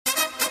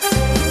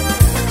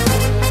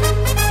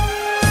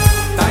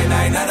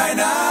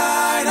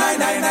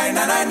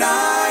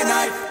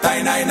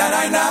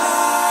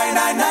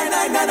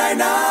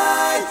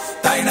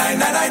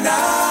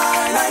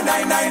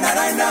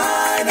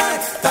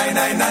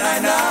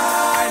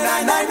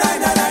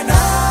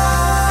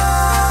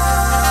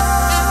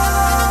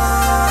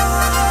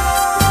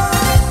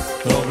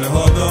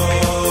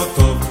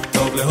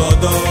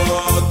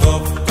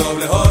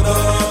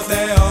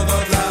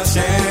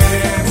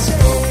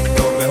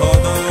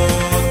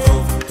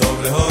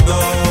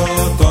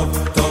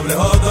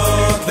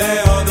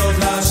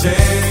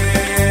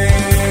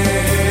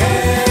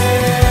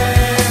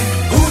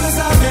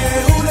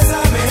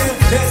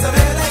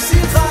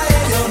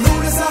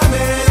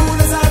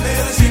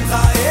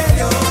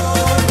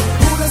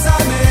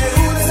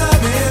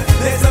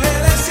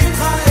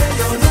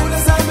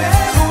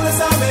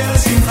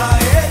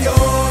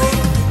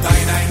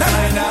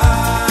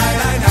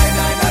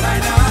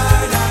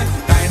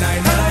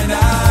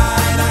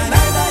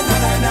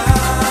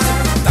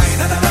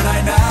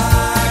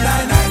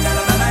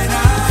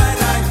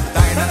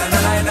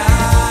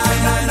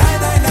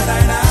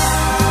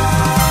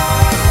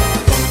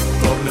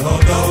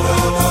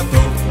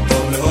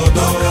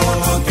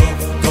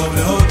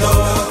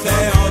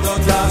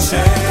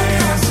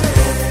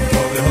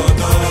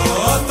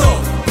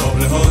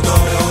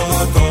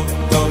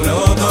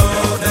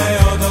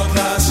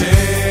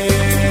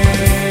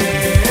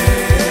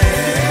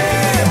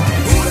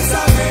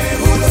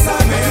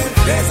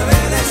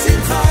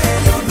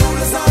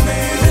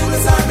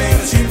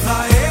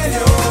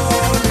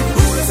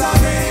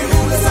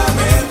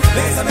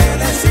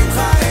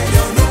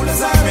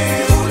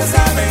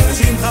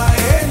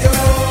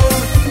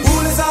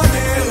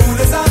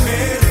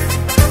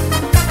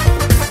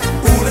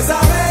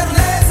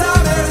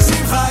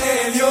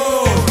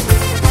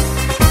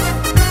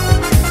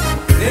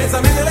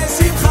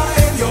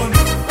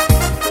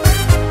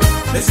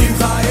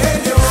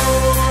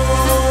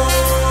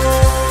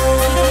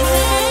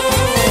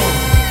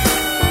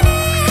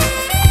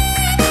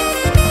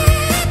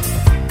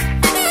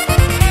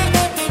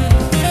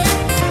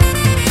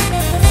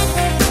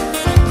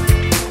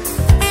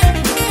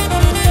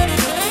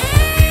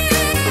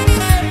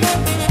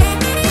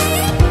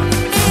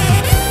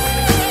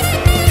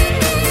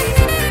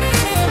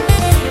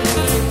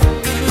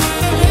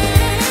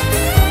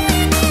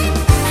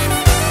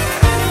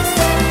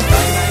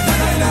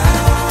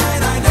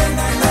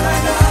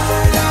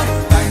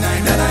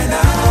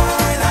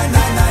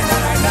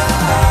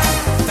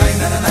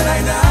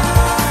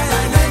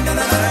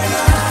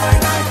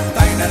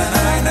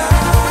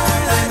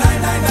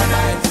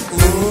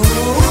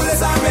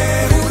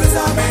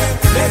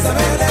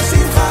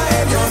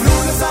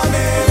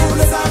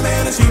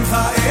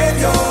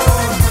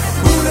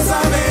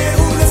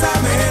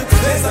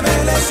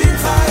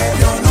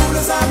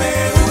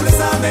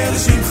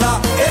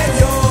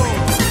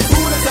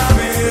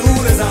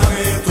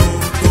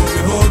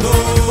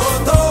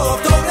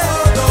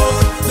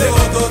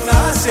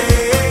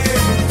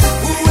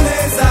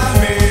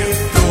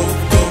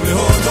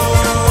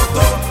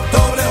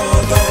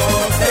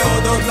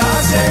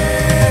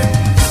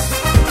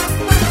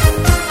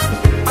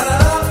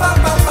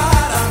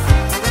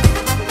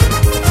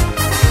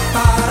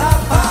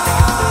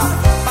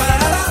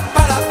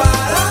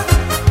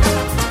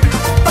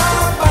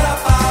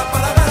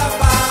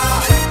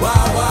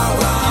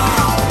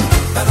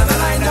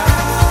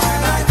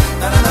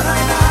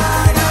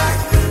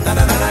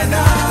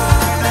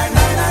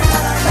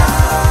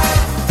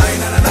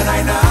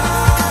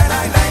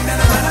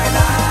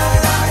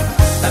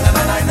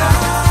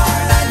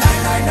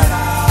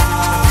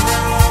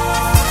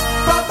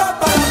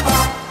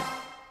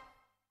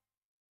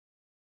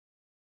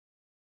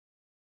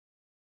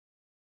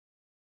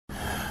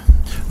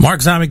Mark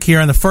Zamek here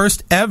on the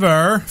first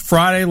ever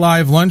Friday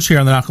Live Lunch here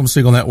on the Nachum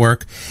Segal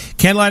Network.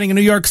 Candlelighting in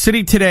New York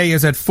City today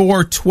is at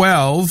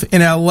 4:12.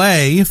 In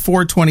LA,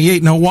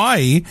 4:28. In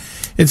Hawaii,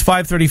 it's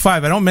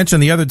 5:35. I don't mention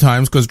the other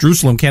times because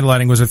Jerusalem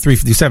candlelighting was at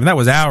 3:57. That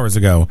was hours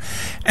ago.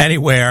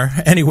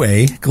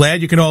 Anyway,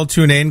 glad you can all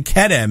tune in.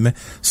 Kedem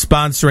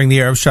sponsoring the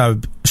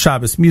Erev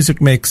Shabbos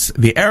Music Mix,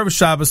 the Erev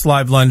Shabbos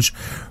Live Lunch.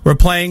 We're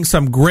playing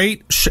some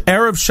great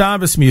Erev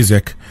Shabbos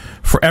music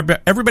for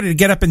everybody to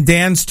get up and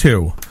dance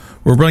to.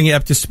 We're bringing you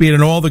up to speed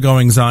on all the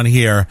goings on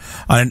here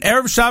on an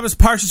Erev Shabbos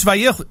Parshas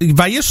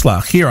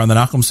Vayishlach here on the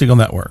Nachum Segal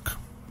Network.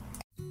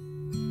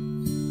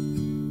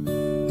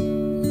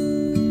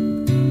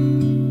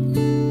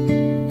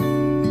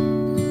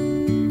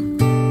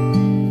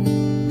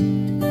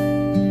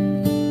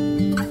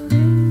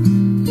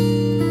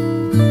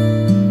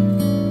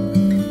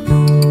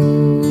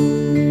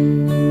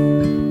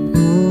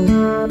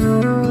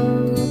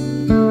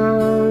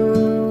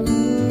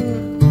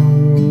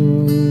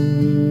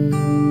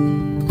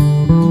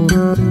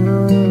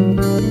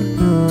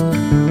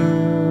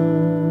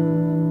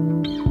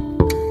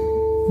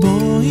 Boy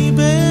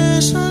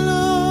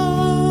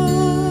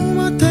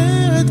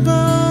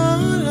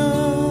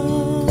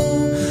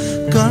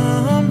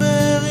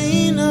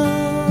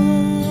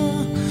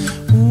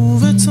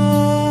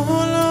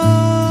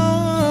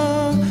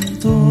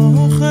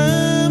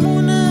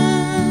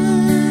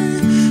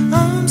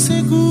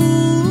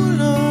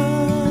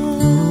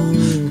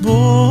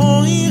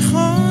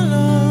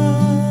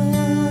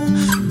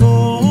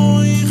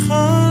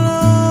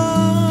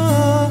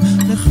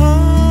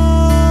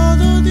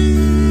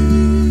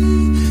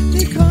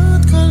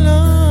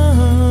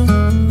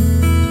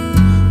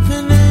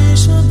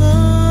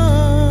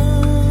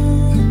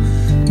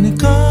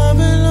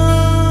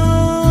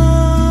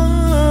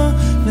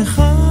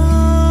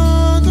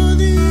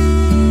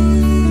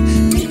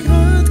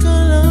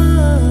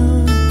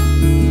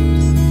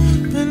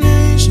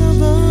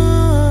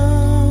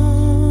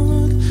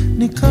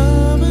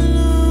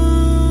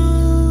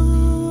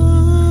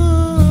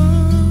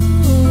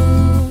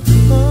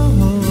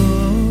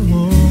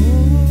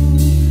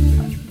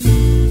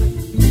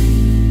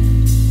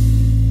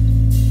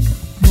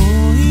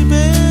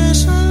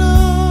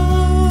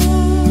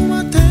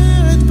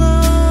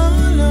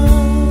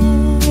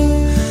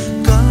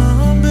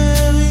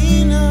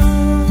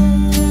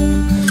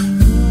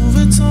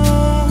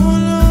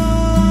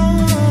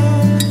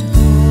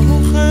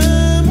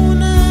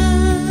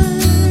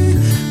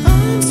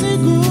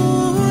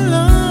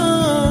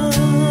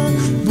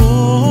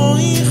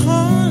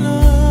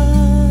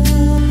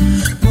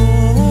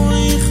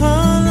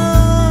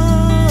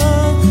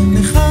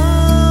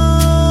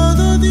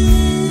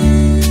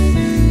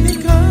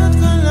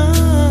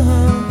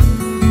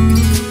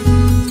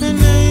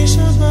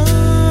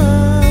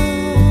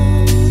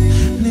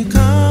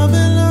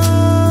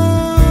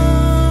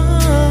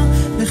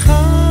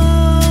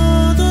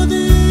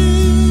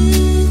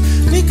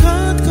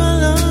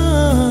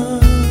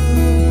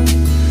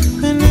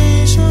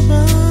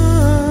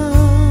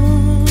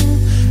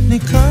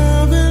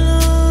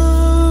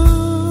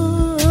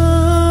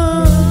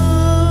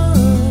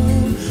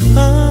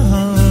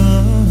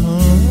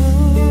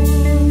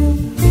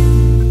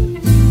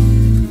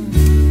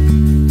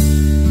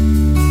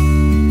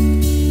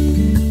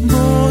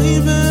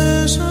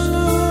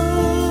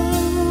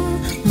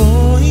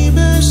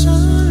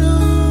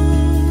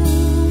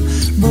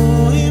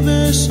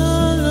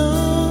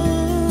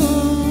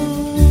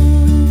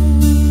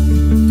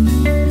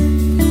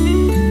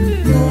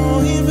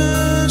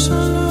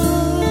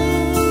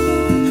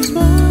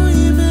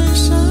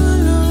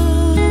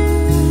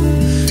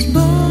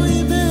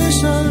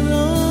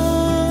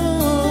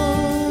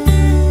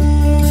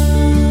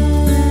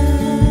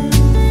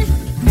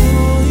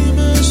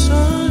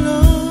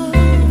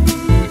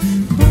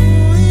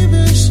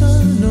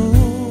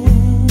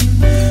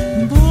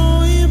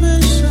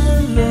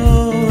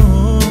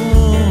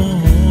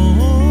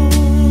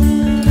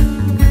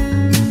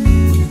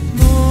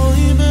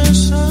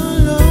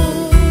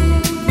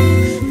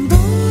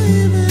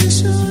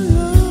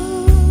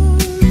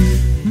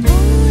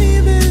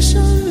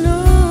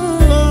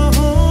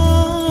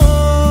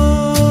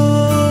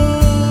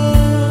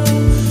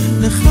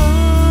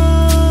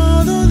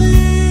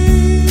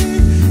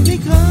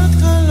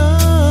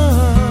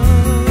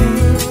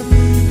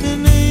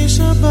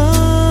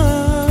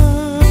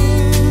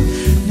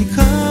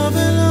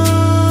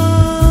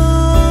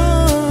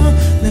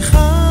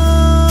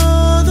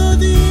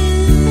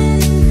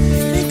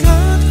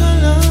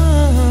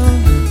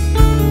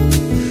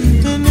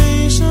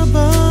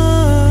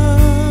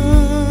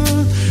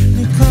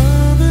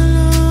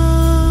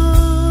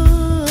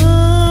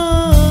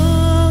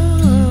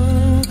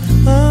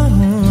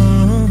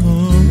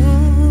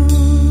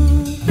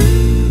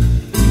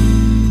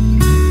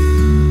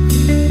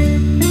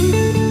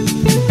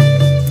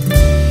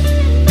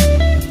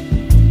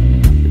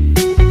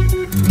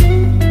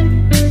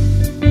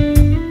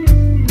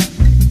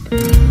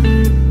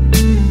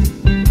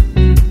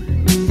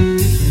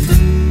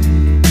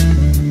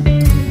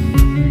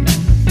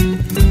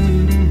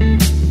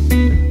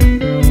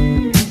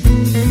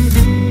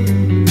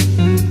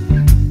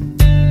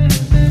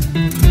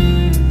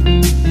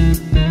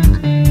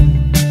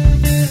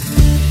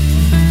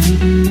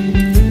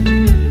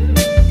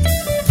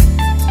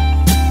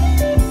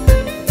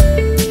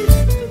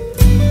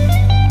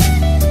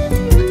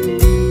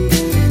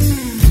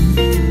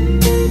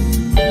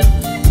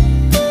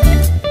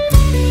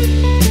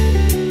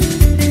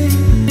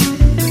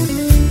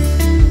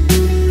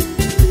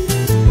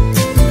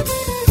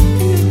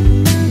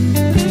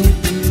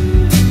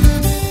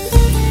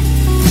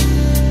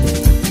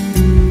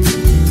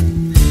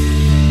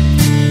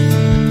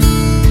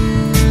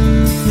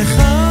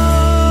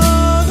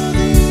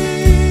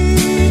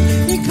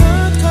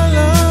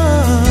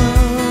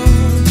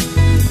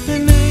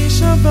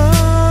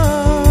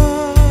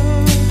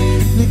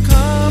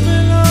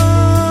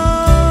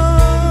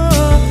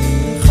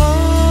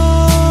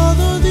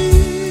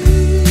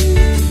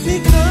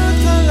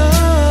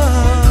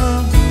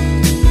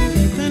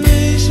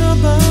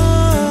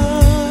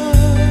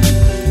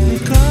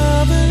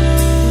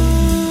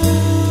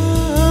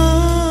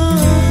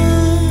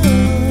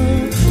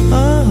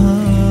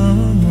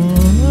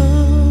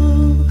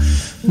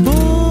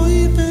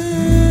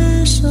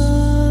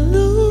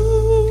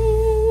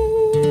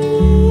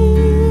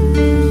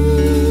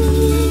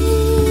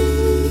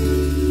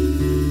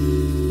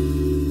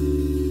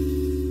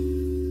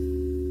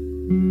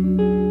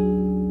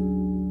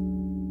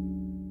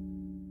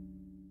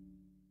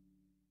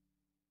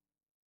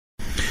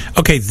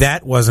Okay,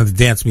 that wasn't the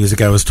dance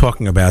music I was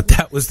talking about.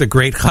 That was the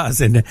great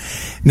Chazan,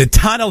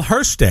 Netanel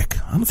Hershtik.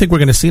 I don't think we're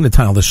going to see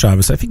Netanel this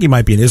Shabbos. I think he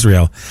might be in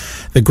Israel.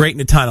 The great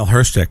Netanel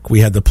Hershtik.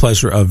 We had the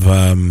pleasure of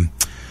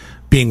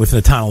being with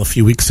Netanel a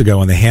few weeks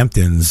ago in the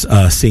Hamptons,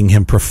 seeing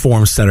him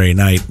perform Saturday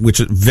night, which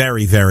is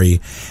very, very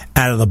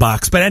out of the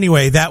box. But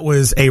anyway, that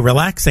was a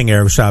relaxing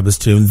Erev Shabbos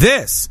tune.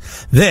 This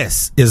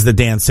is the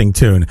dancing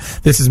tune.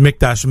 This is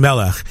Mikdash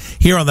Melech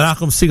here on the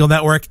Nachum Segal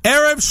Network.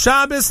 Erev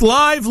Shabbos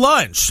live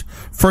lunch.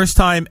 First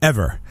time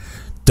ever.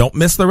 Don't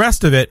miss the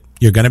rest of it.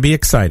 You're going to be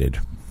excited.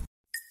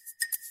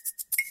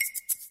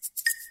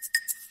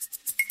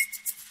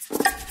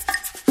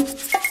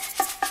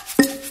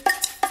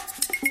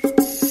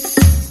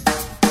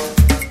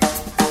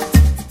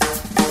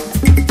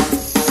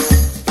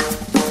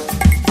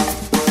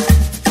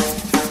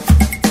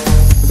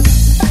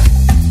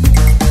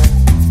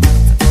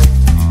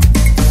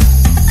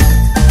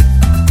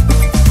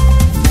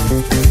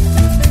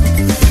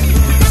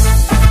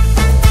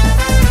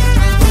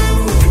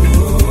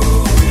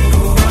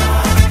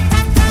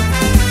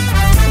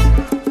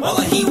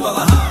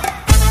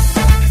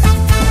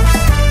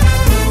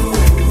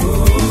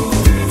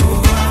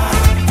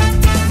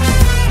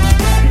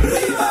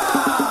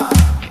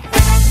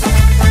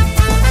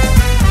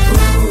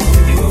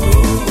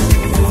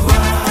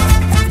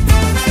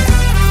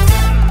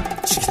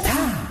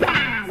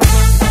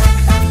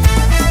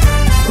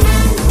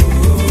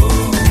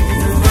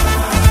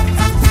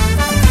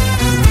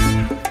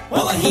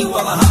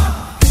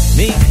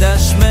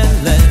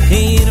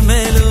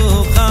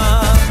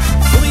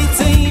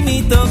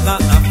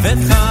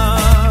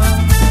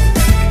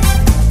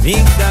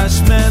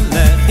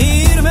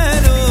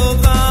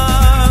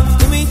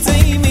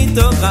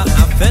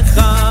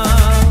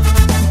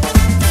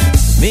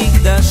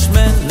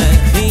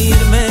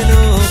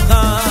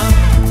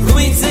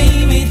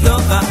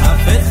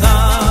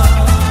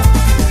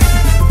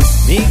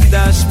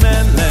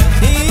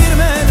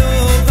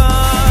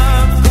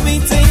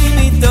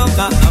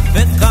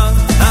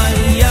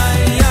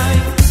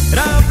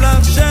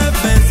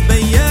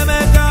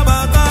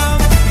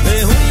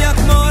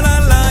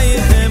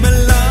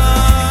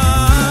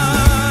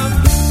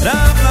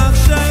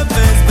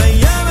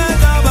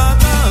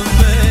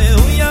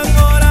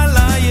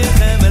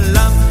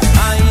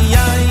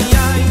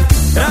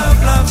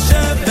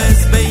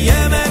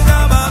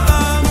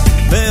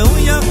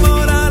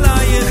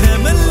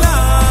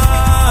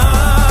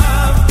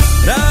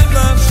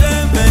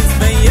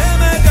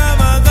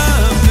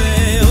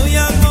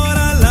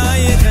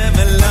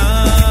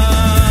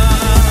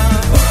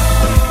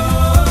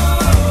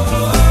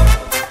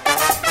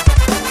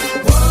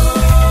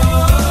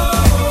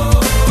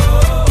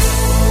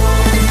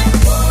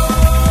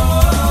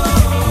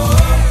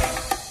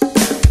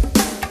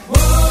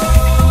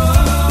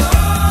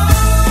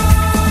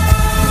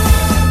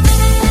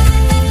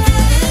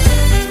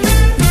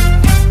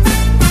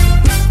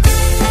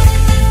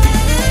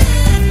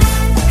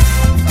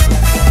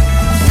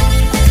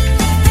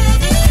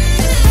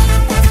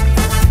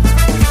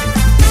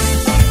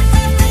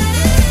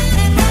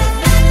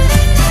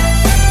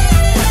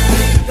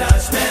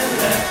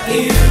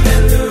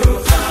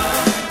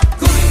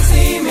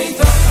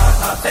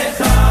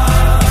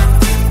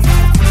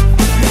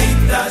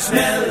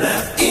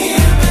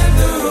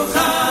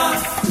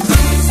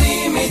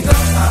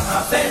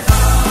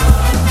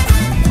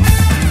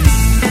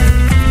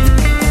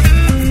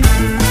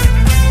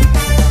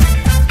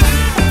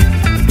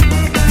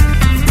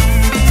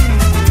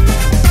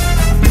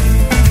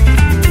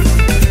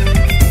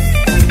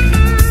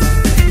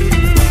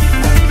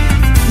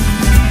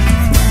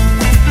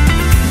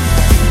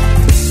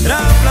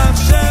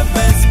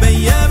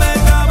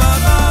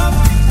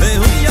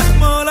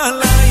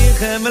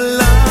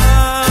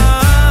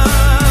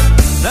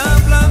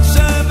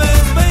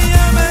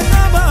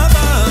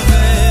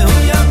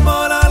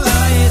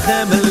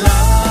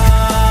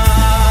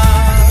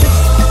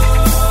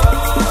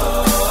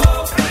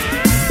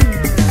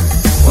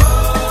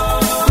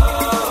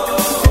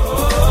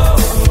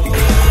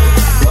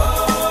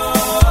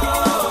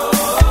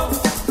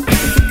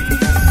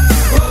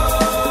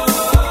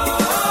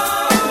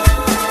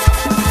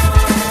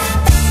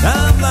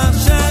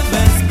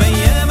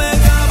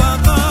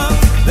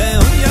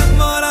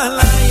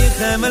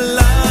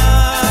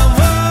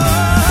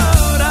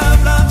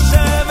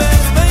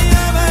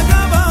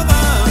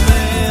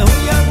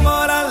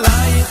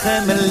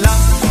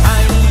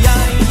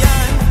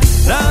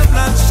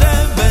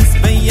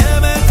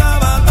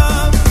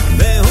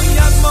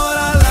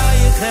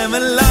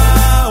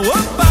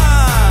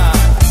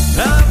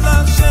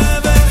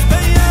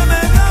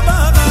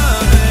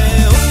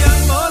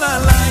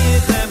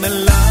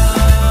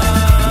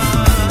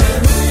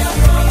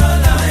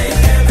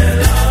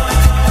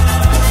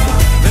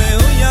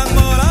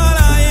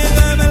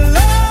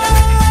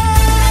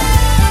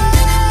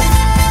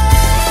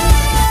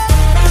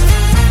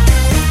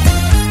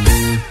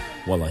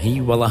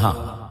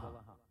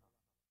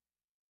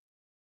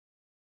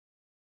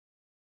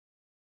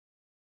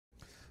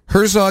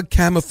 Herzog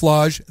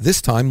Camouflage,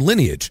 this time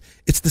Lineage.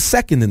 It's the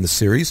second in the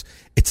series.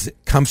 It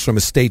comes from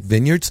Estate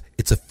Vineyards.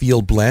 It's a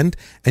field blend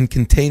and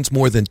contains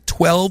more than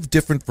 12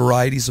 different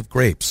varieties of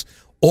grapes,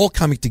 all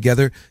coming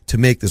together to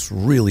make this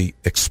really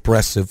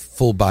expressive,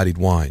 full-bodied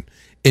wine.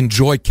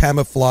 Enjoy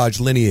Camouflage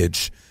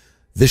Lineage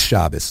this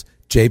Shabbos.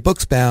 Jay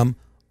Buchsbaum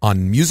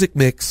on Music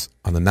Mix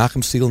on the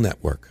Nachum Segal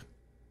Network.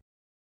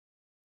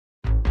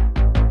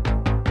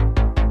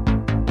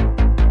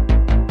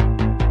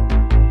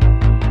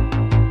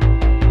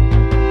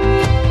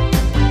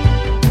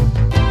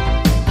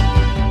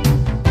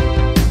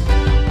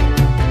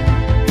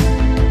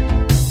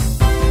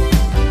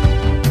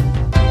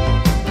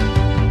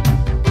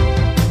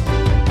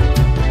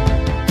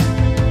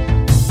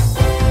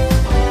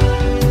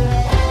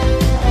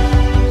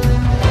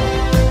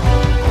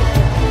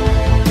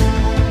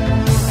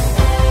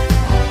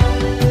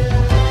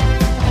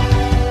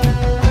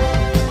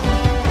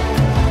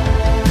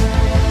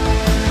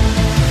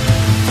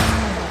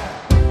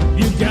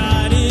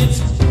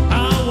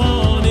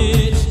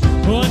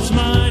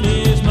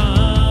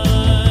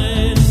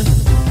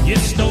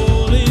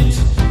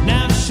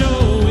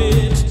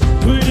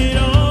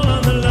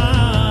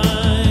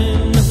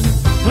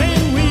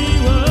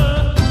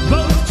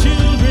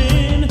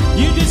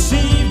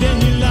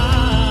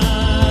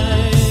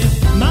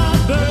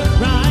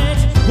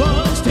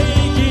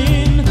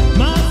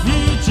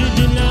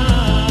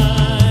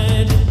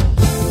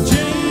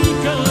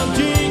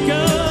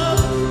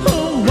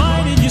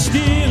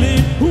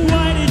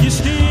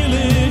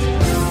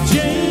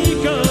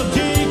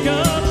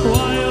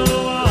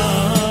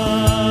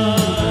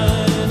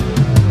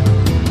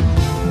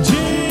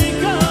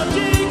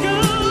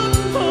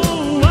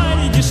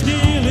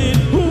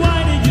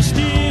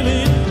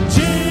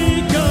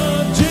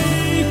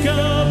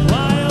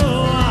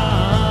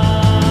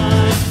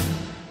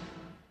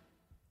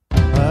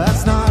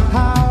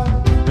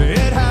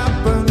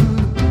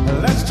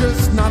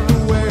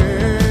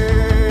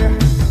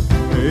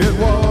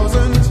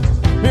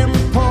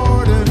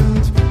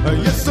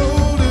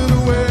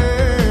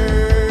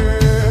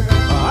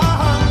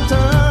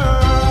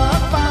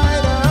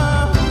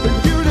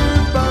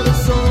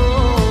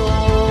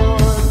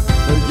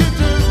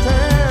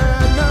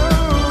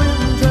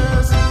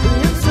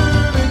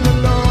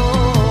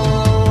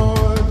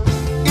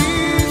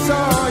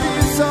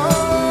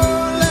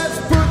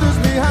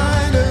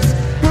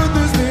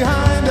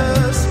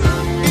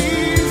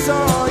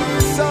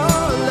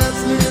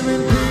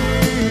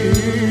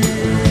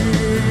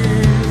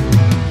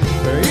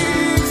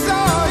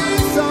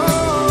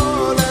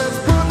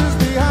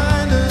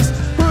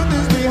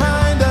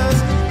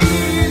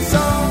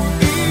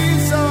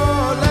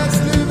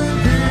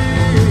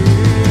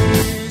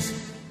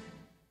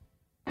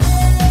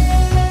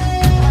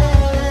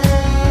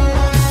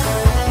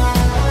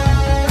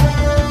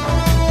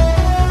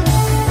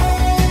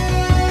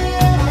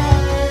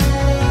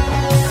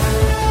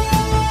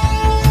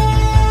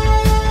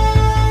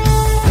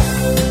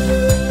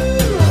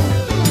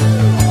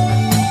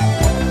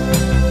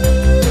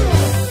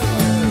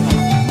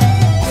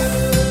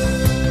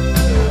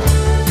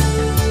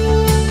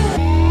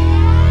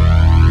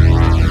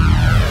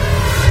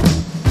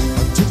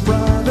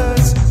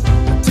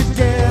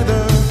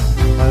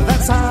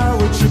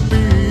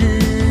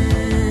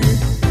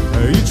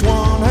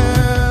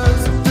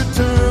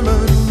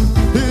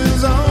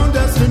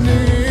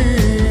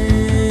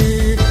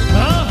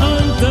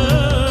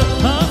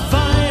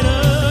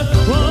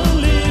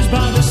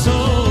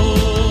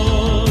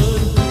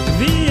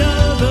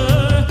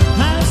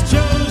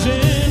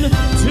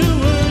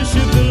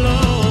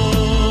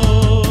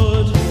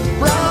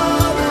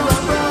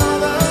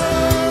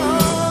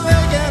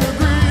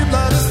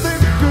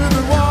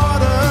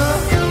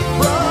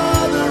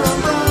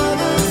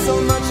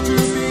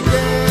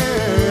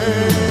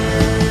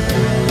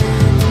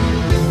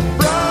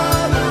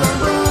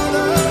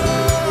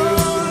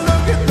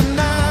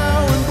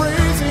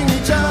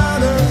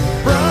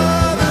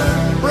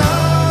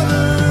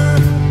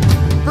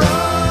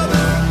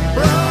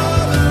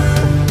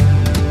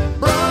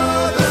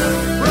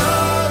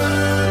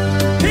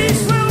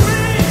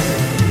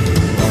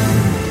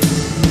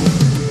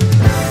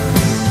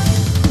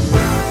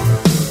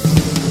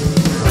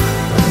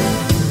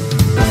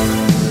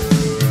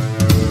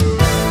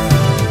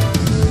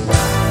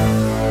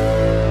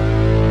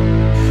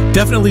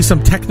 Definitely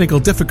some technical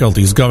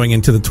difficulties going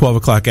into the 12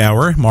 o'clock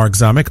hour. Mark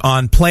Zamek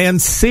on Plan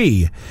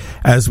C,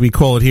 as we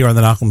call it here on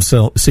the Nachum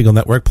Segal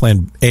Network.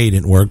 Plan A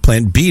didn't work.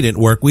 Plan B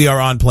didn't work. We are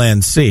on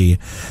Plan C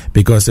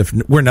because if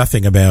we're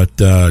nothing about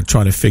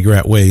trying to figure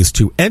out ways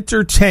to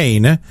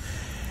entertain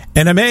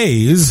and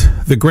amaze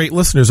the great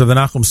listeners of the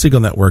Nachum Segal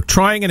Network.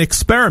 Trying an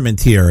experiment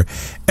here.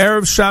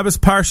 Erev Shabbos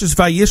Parshas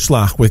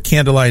Vayishlach with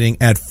candlelighting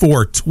at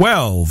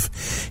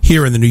 4:12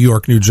 here in the New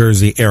York, New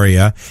Jersey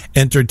area.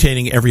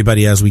 Entertaining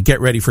everybody as we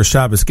get ready for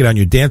Shabbos. Get on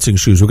your dancing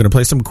shoes. We're going to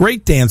play some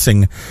great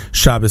dancing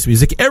Shabbos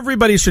music.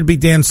 Everybody should be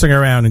dancing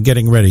around and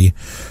getting ready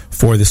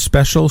for the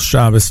special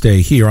Shabbos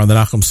day here on the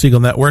Nachum Segal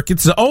Network.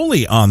 It's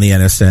only on the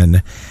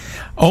NSN.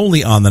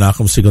 only on the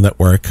Nachum Segal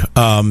Network.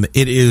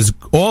 It is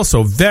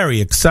also very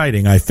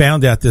exciting. I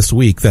found out this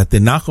week that the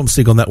Nachum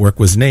Segal Network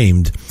was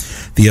named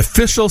the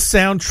official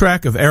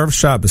soundtrack of Erev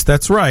Shabbos.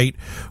 That's right.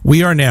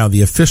 We are now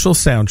the official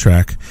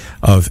soundtrack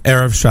of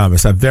Erev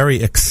Shabbos. A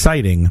very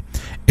exciting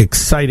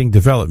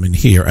development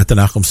here at the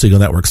Nachum Segal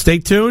Network. Stay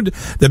tuned.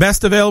 The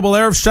best available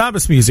Erev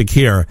Shabbos music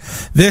here.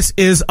 This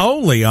is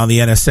only on the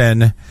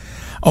NSN,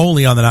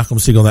 only on the Nachum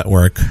Segal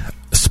Network,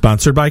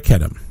 sponsored by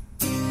Kedem.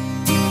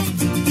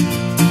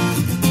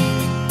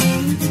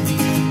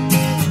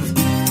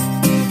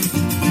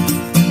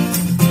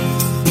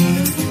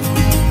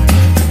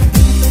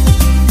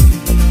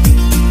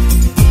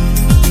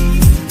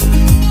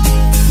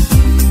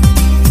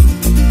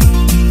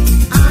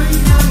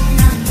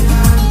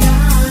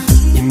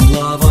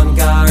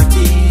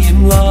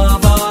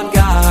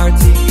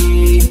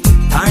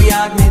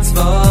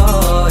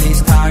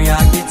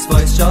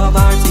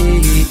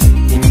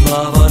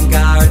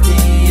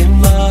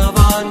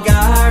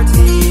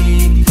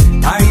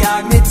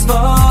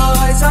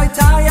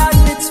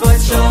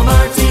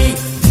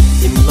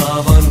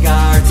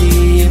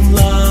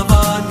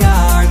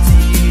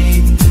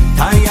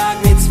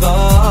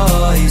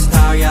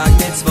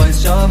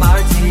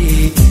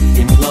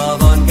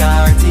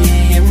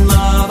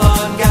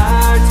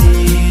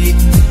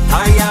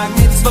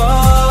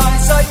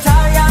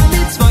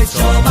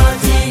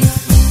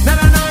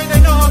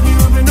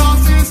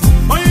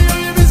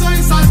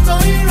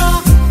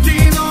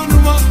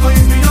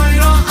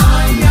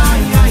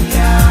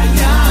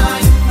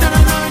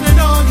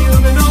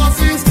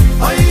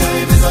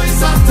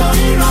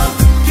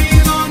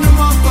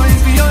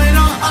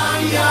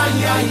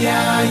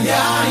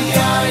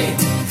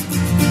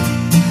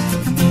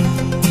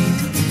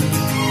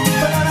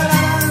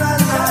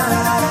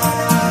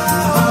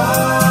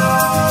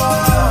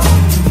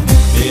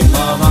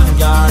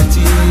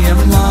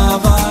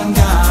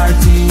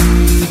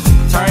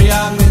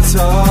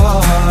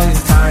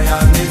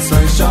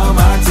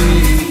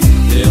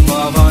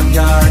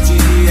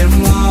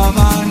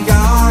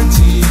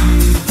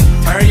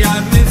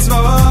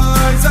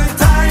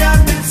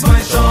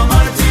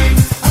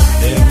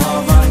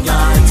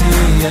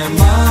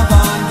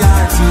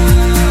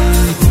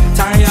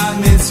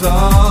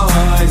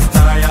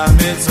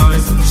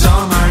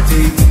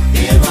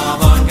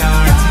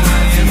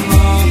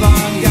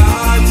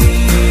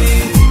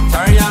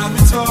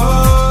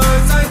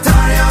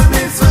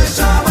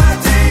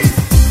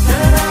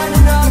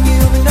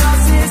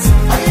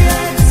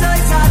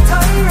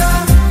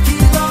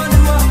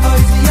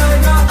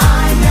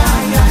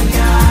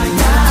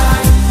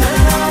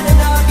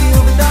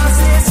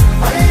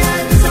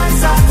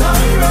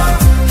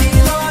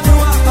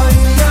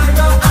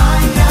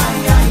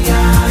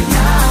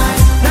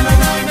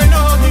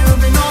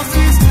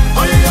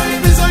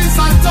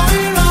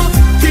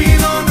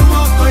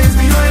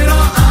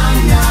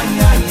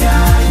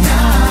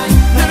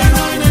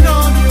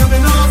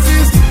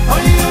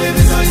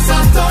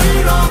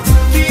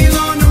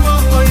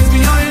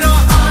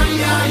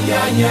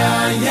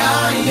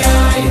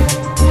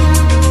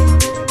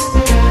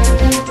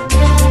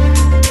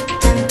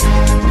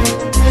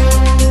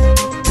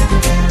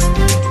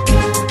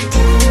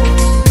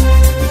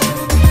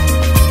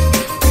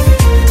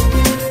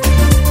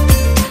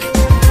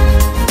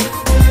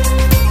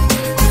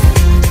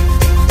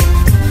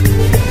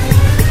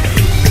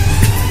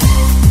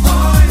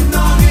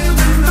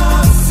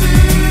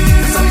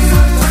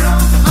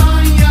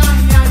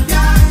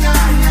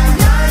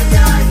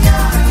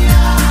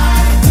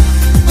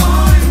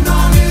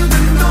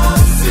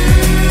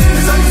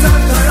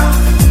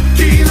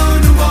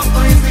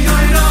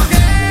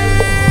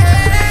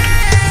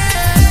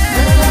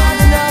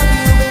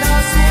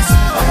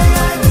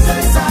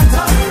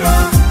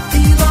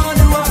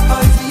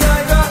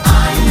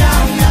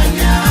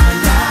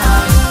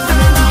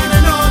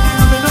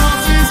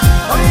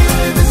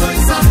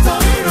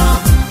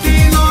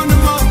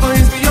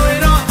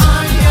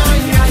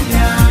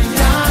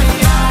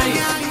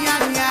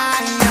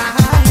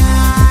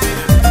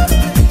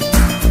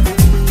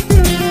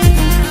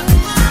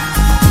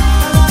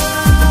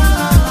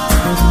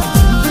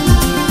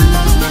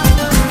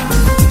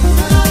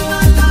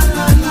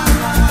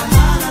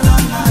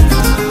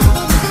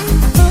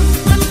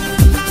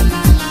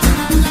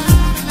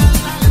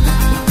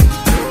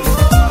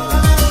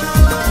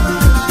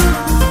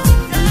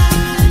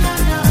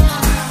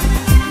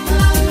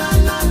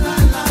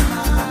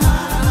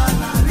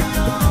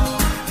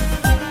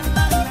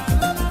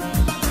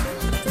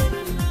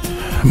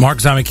 Mark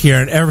Zamek here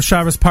at Erev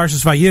Shabbos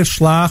Parshas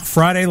Vayishlach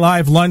Friday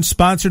Live Lunch,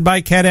 sponsored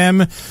by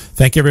Kedem.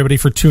 Thank you, everybody,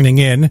 for tuning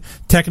in.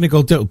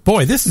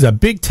 Boy, this is a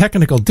big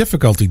technical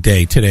difficulty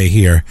day today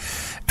here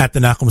at the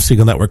Nachum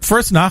Segal Network.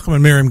 First, Nachum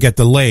and Miriam get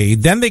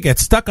delayed. Then they get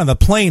stuck on the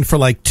plane for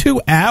like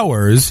 2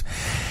 hours,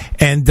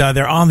 and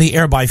they're on the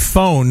air by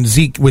phone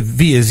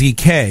via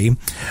ZK.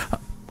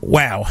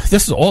 Wow,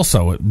 this is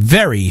also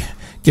very...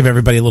 give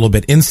everybody a little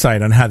bit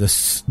insight on how the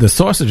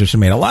sausages are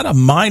made. A lot of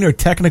minor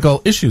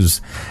technical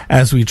issues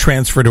as we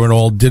transfer to an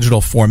all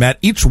digital format.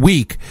 Each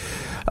week,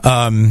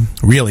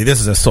 Really, this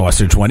is a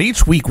sausage one.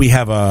 Each week we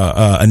have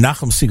a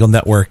Nachum Segal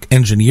Network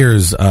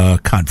Engineers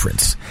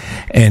Conference,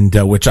 and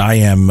which I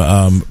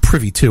am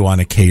privy to on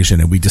occasion,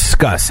 and we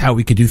discuss how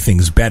we could do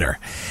things better.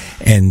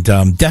 And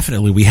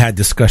definitely we had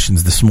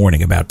discussions this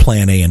morning about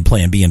Plan A and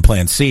Plan B and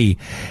Plan C,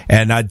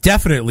 and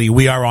definitely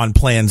we are on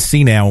Plan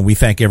C now, and we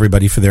thank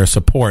everybody for their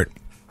support.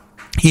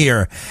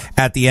 Here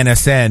at the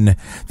NSN,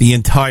 the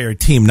entire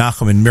team,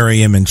 Nachum and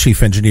Miriam and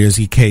Chief Engineers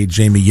EK,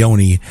 Jamie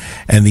Yoni,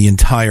 and the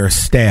entire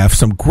staff.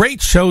 Some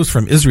great shows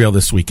from Israel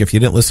this week. If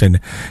you didn't listen,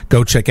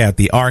 go check out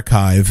the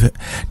archive.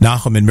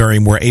 Nachum and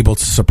Miriam were able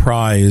to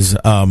surprise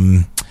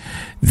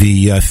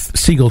the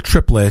Segal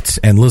triplets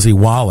and Lizzie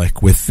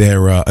Wallach with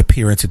their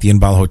appearance at the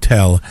Inbal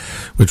Hotel,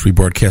 which we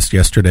broadcast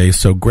yesterday.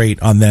 So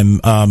great on them.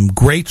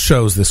 Great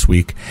shows this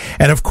week.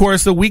 And of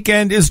course, the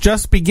weekend is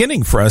just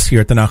beginning for us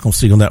here at the Nachum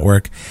Segal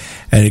Network.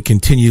 And it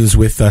continues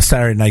with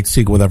Saturday Night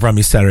Segal with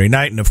Avrami Saturday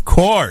Night. And of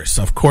course,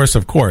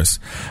 Matis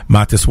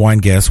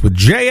Weingast with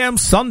JM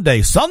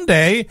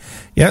Sunday.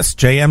 Yes,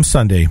 JM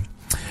Sunday.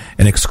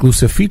 An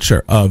exclusive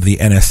feature of the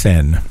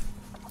NSN.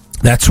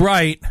 That's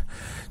right.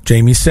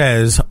 Jamie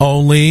says,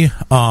 only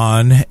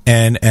on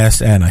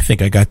NSN. I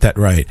think I got that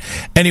right.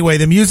 Anyway,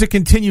 the music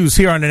continues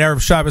here on an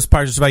Erev Shabbos,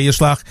 Parshas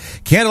Vayishlach.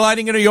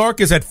 Candlelighting in New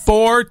York is at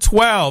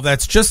 4:12.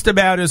 That's just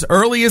about as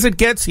early as it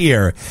gets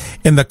here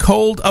in the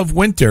cold of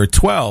winter.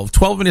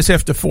 12 minutes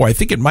after 4. I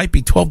think it might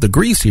be 12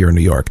 degrees here in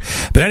New York.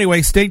 But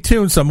anyway, stay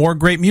tuned. Some more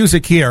great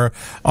music here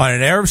on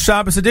an Erev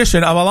Shabbos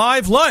edition of A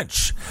Live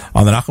Lunch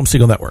on the Nachum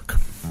Segal Network.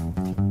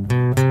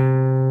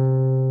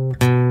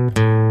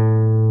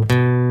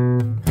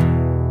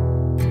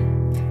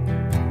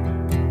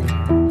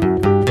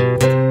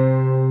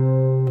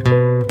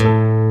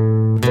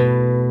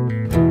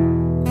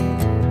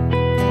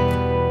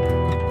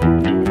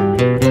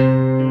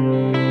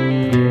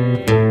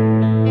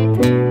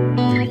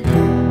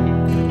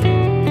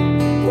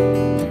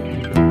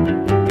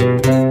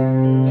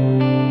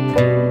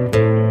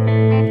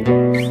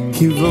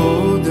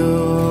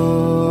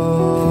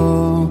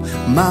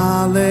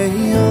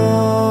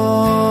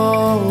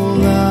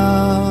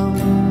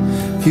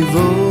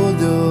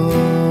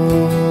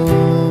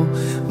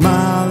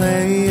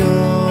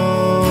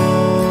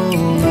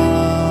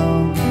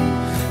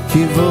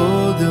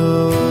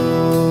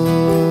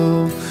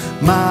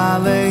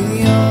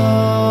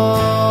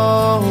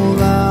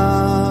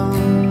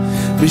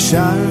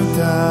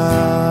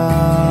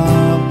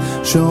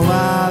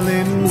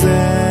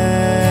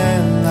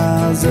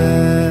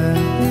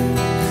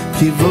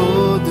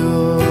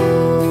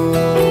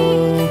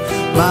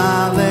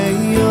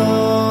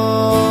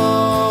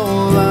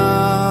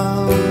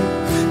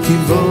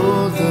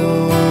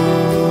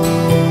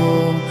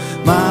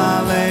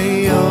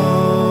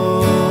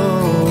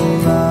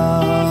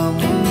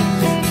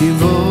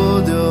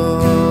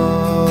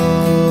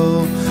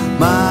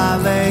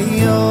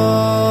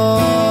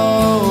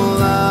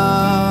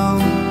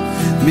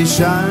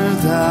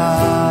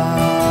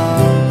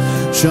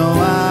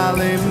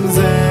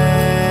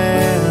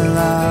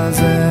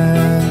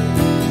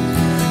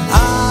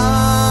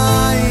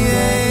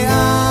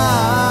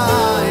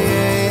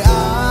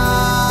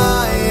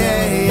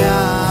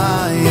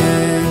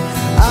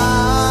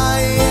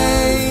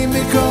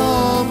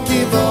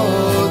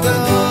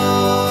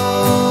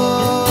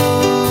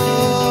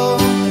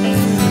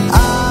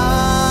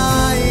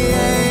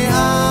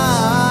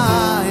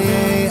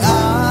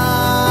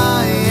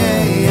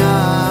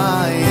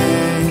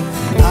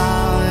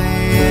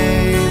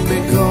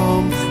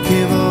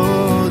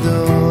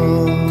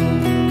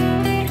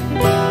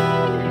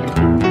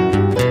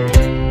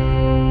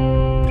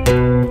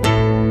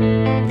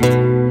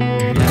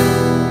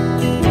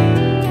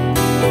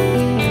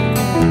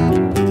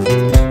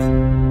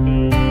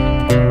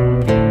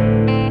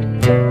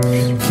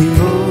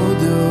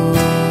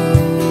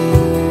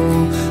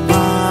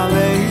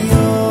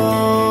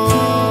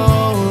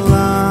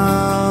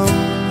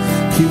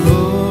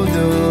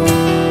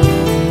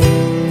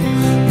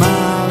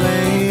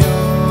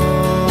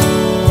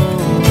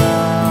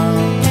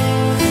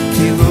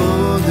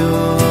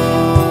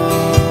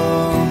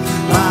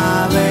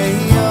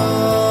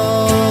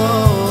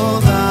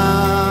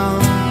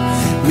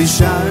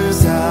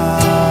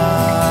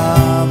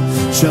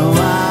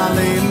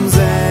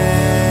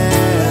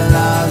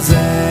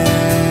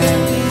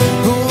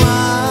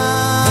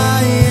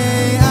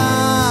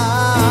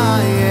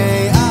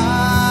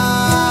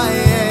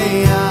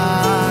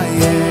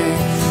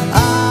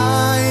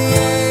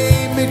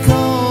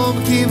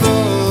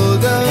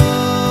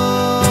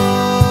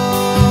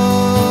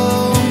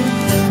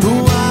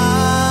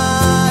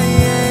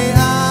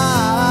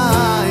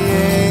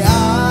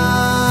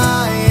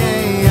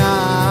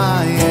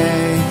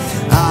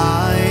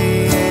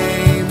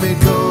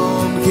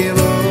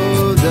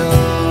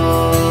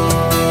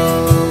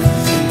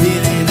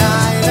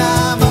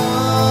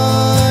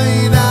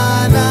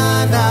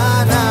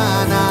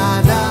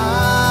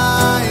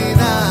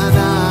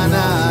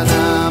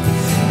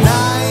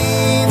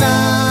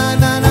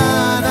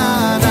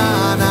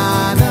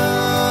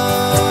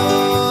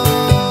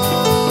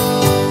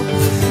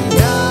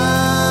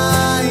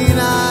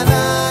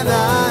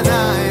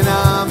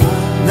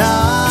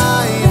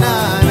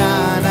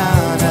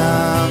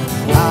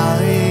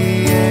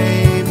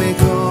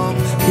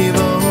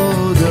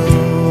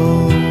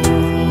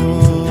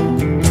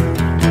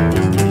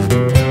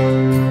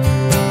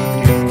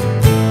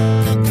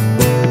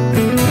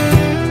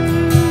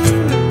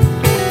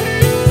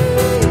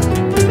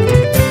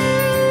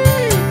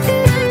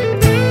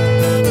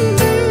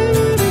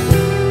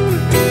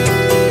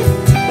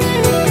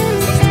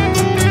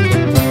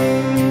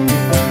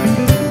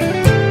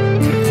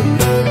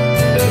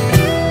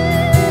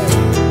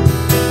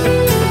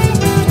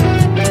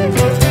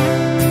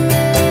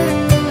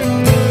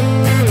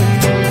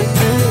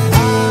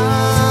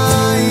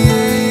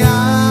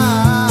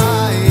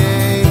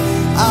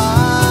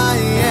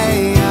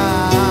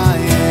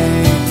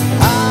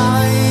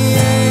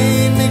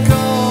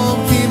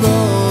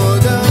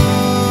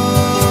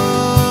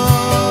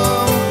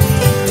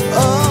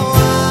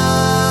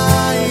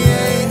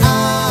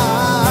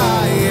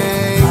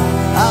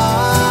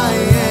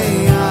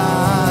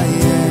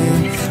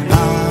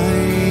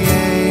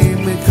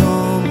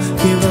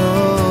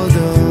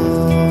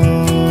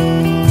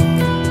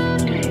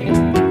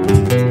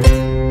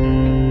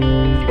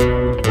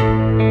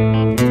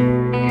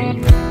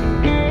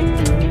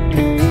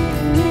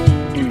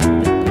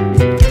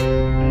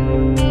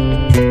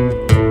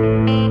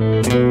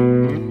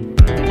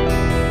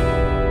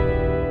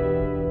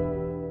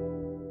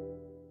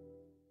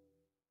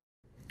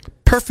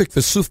 perfect for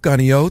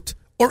sufganiyot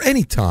or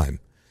any time.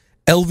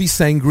 Elvi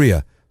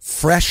Sangria,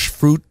 fresh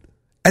fruit,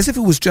 as if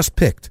it was just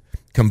picked,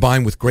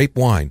 combined with grape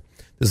wine.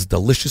 This is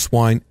delicious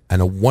wine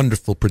and a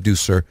wonderful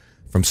producer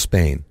from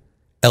Spain.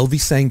 Elvi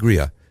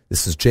Sangria.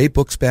 This is Jay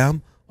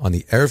Buchsbaum on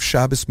the Erev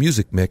Shabbos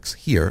Music Mix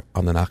here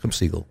on the Nachum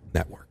Segal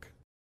Network.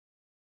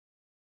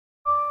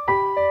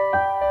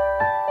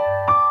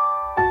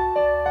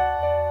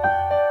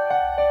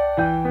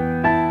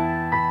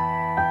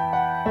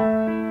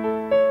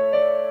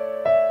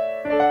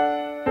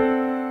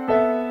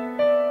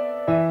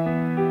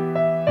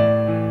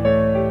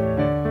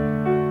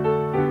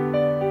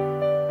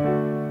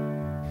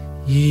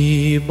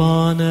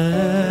 Yibane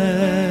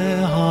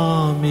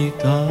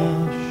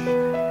hamikdash,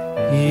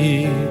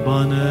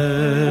 Yibane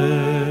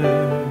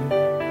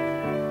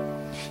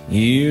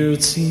Yir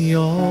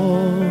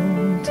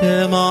Tzion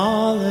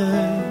temale,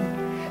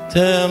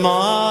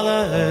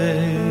 temale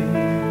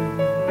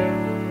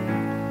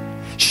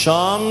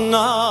Sham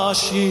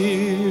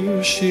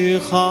nashir shir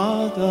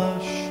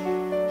chadash,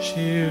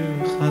 shir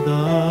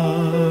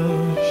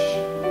chadash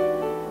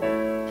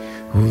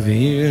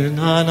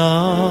Virnana,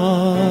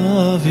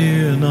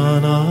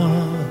 virnana,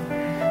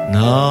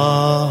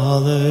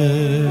 nale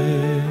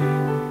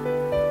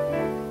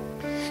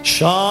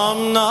Sham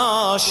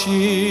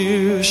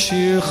nashir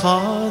shir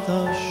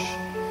chadash,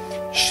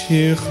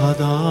 shir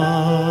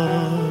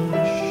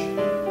chadash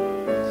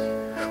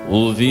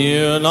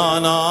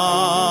Virnana,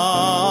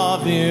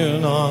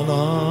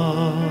 virnana,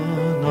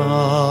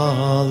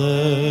 nale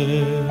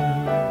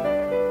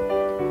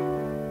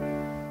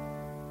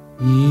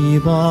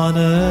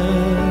Yibane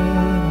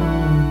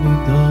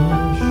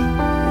Mikdash,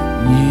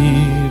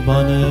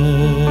 Yibane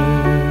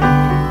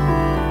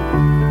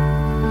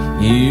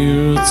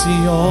Yir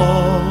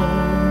Tzion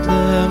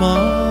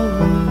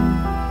temale,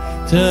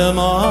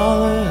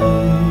 temale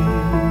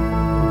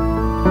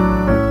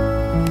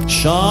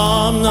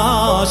Sham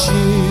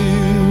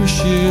nashir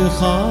shir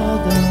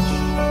chadash,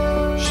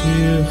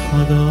 shir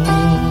chadash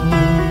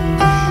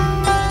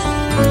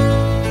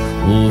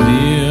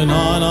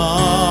Uvirnana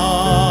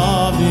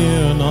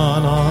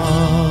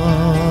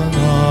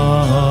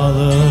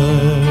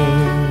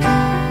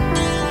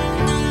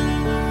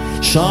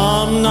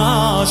Sham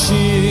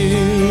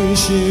nashir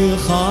shir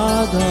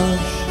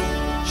chadash,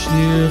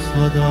 shir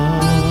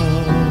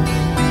chadash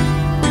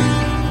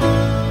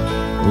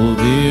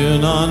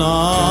Uvirnana,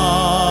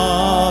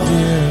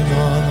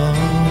 virnana,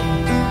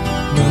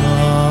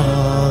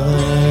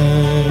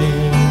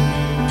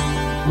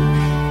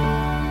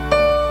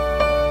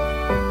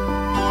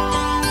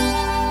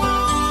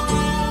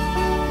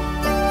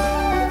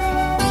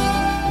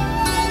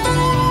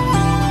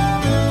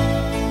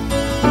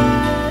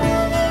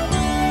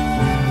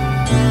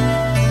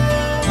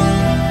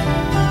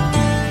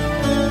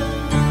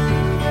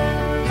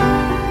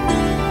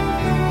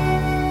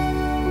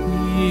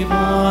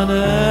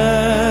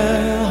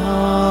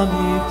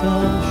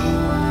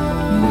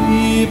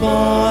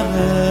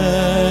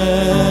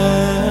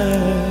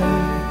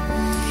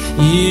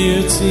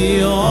 Yir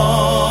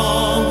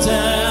Tzion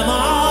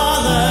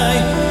temale,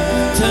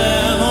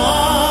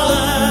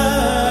 temale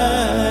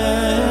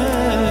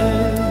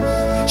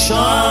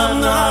Sham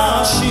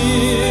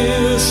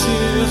nashir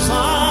shir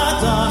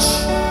chadash,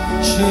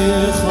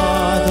 shir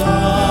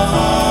chadash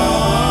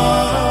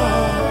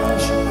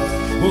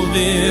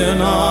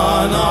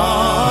Uvirnana,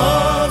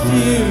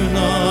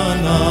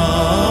 virnana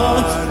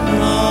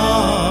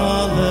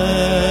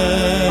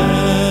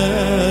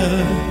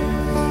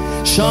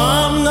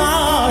Sham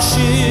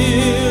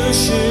nashir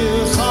shir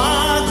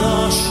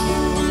chadash,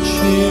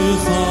 shir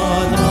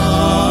chadash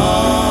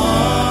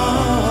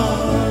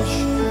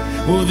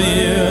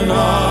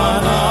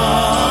Uvirnana,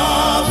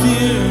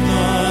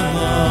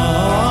 virnana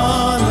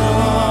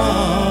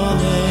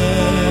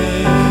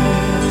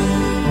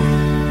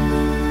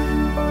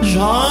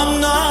Sham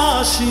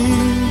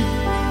nashir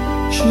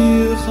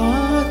shir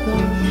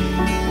chadash,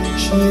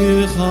 shir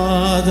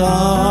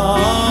chadash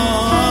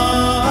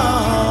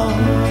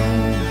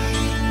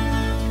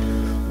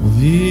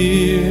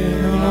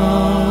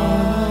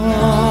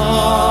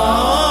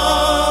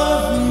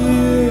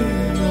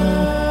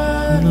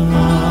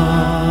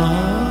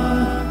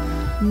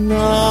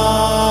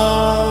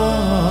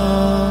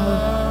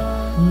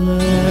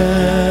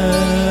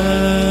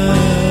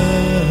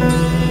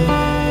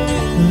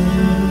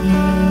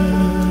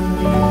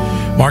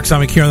Mark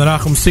Zamek here on the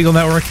Nachum Segal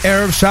Network.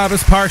 Erev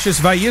Shabbos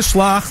Parshas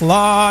Vayishlach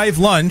live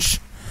lunch.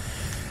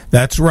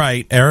 That's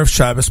right. Erev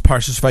Shabbos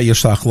Parshas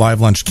Vayishlach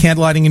live lunch.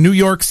 Candlelighting in New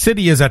York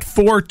City is at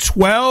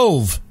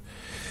 4:12.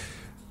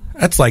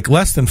 That's like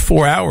less than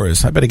 4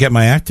 hours. I better get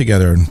my act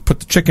together and put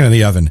the chicken in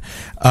the oven.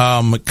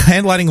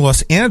 Candlelighting in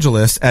Los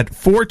Angeles at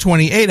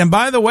 4:28. And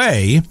by the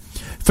way,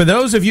 for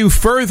those of you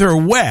further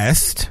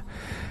west,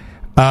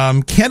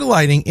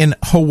 candlelighting in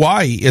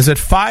Hawaii is at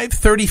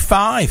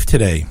 5:35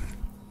 today.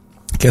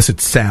 I guess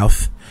it's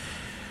south.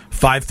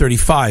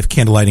 5:35,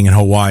 candlelighting in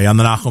Hawaii on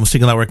the Nachum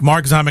Segal Network.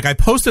 Mark Zamek, I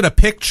posted a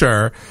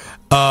picture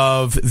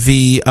of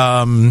the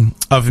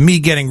of me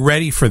getting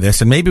ready for this,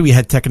 and maybe we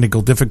had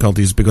technical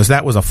difficulties because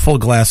that was a full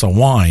glass of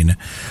wine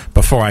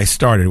before I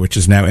started, which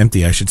is now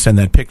empty. I should send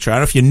that picture. I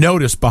don't know if you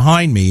notice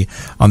behind me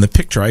on the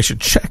picture. I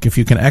should check if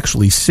you can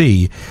actually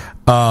see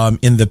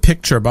in the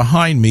picture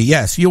behind me.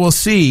 Yes, you will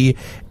see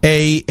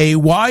a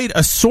wide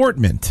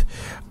assortment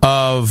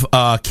of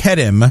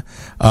Kedem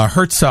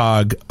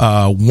Herzog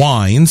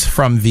wines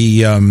from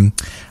the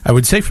I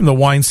would say from the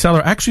wine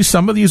cellar. Actually,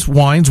 some of these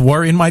wines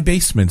were in my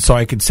basement, so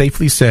I could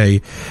safely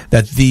say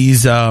that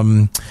these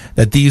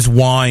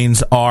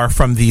wines are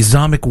from the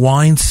Zamek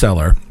wine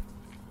cellar.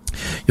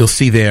 You'll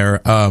see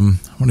there. I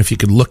wonder if you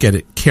could look at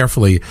it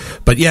carefully.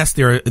 But yes,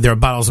 there are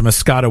bottles of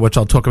Moscato, which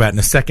I'll talk about in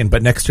a second.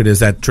 But next to it is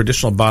that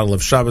traditional bottle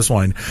of Shabbos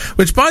wine,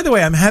 which, by the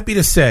way, I'm happy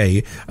to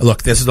say,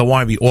 look, this is the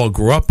wine we all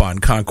grew up on,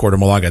 Concord or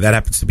Malaga. That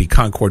happens to be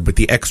Concord, but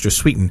the extra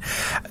sweetened.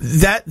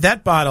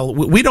 That bottle,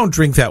 we don't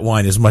drink that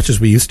wine as much as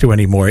we used to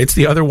anymore. It's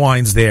the other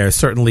wines there.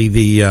 Certainly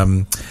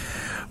the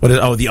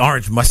the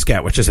orange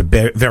muscat, which is a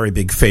very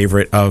big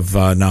favorite of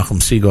Nachum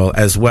Segal,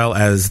 as well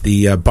as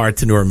the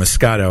Bartanura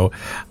Moscato.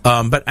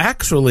 But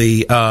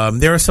actually,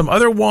 there are some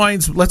other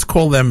wines, let's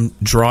call them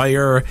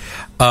drier,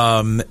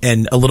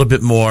 and a little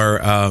bit more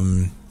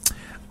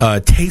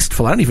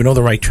tasteful. I don't even know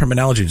the right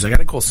terminology. I got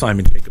to call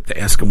Simon Jacob to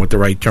ask him what the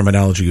right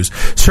terminology is.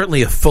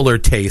 Certainly a fuller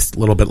taste, a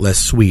little bit less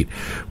sweet,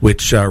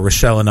 which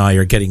Rochelle and I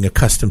are getting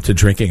accustomed to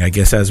drinking. I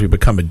guess as we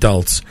become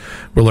adults,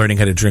 we're learning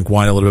how to drink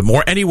wine a little bit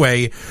more.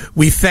 Anyway,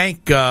 we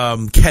thank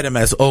Kedem,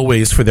 as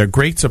always, for their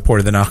great support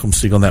of the Nachum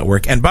Segal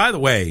Network. And by the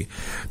way,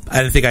 I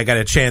didn't think I got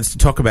a chance to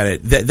talk about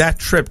it. That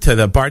trip to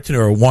the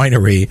Bartanura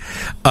Winery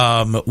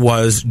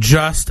was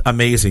just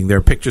amazing. There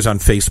are pictures on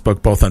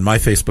Facebook, both on my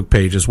Facebook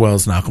page as well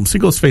as Nachum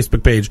Segal's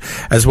Facebook page,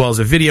 as well as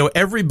a video.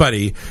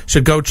 Everybody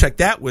should go check.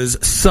 That was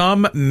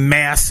some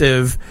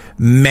massive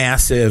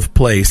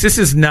place. This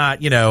is not,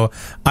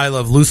 I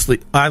Love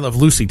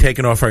Lucy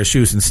taking off our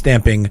shoes and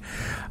stamping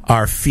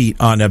our feet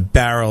on a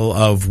barrel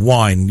of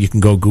wine. You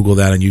can go Google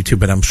that on YouTube,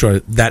 but I'm sure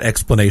that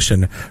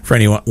explanation for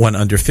anyone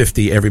under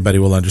 50, everybody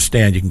will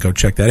understand. You can go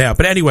check that out.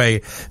 But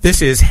anyway,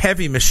 this is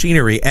heavy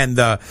machinery, and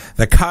the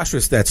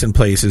kashrus that's in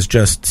place is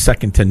just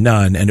second to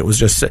none. And it was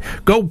just,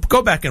 go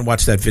back and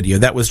watch that video.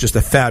 That was just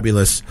a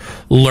fabulous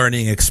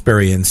learning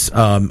experience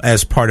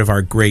as part of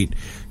our great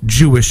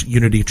Jewish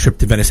unity trip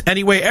to Venice.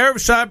 Anyway, Erev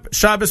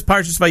Shabbos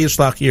Parshas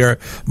Vayishlach here.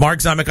 Mark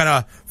Zamek on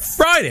a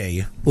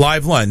Friday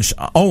live lunch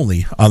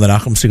only on the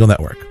Nachum Segal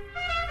Network.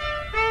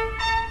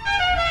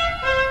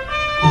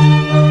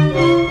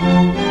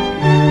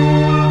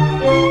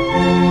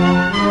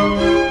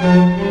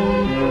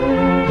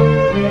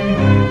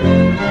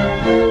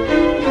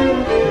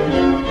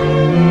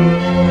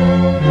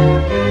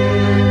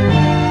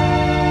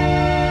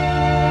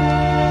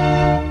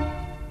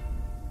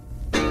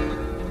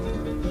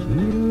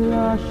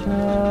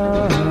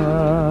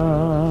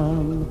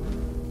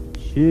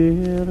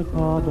 שיר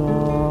חדש,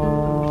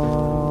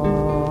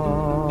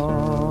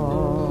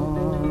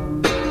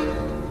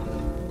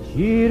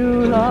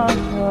 שירו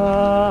לשם,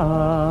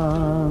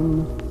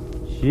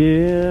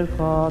 שיר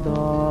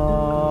חדש.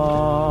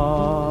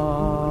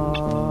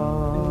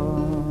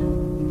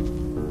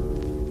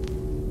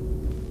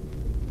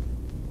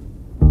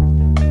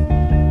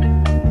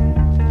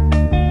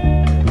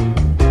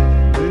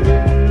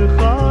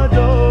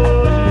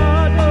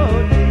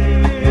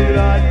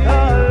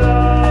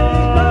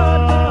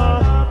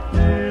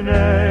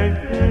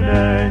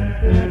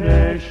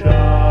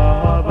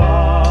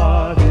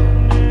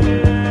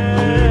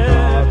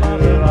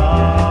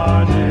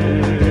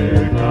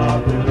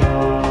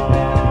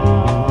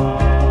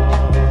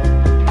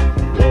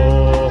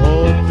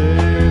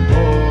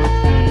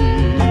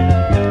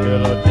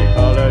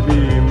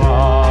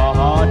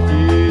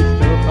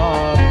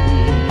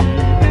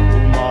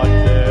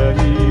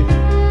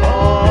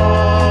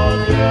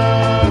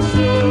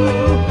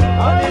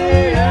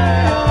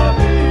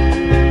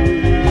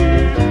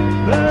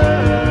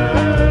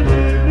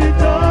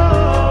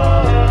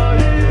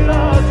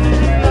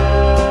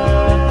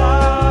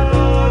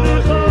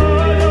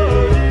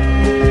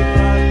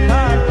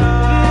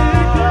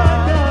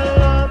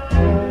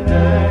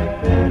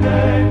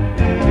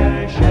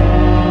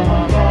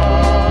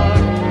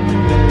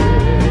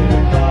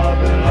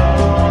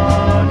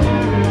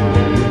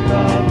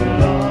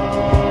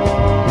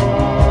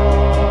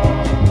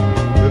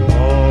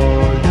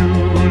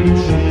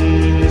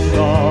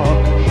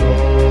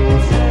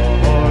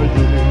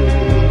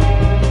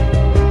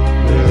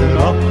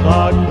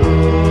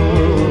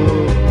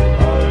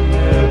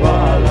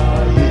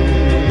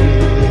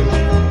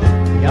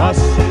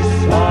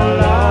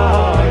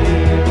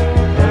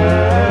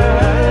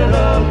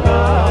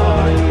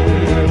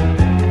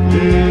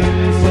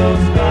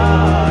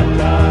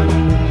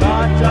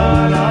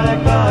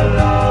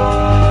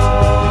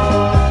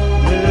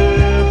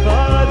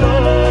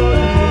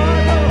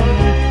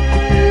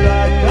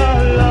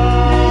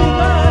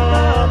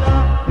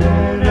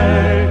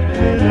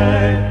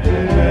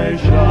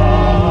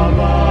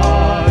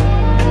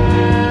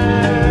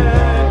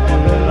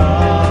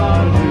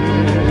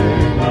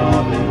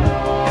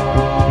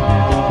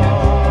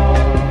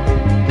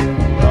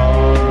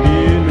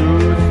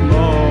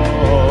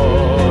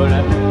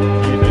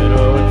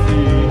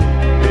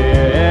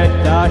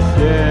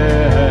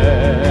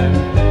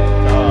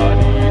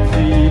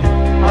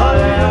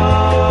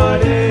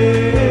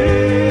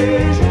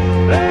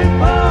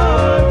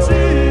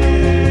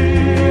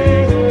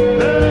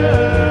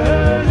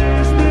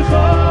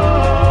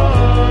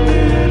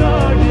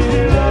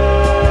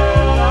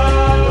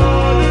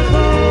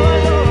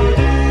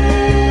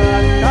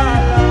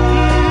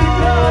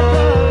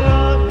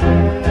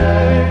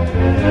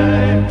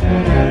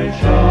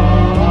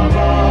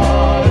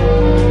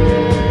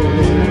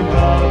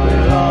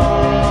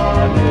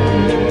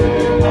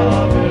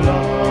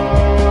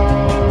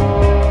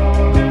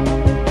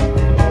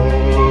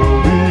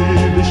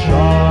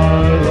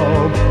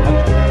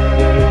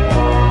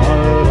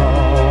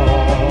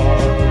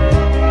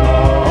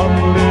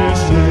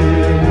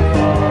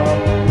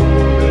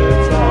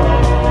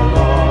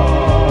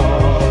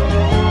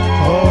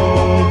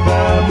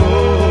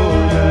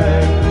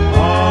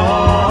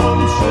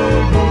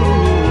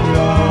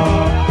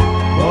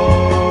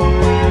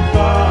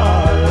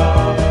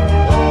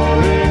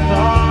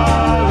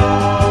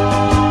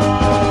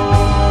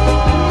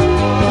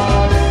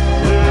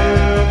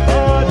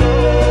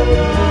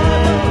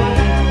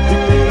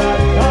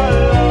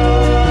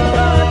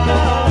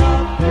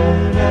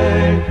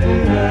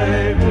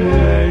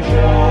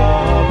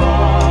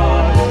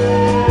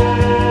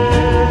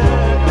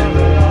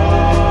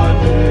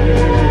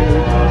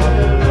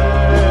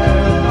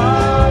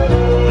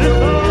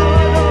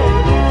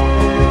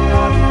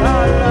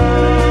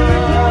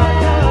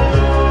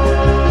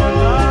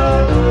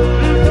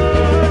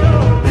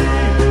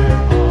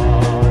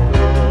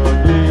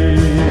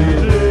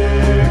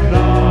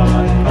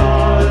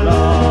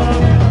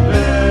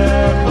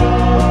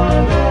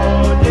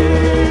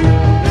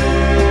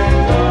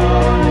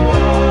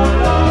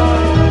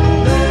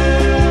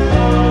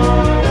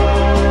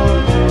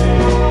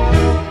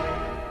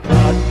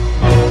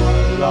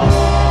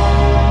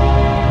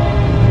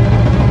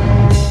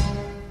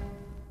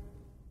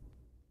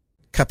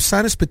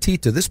 Kapsanis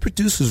Petita, this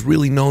producer is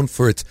really known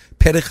for its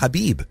Perech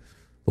Habib, the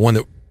one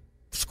that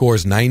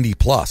scores 90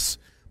 plus.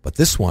 But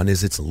this one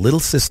is its little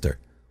sister.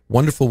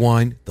 Wonderful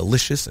wine,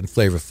 delicious and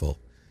flavorful.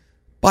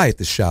 Buy it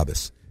this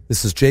Shabbos.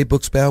 This is Jay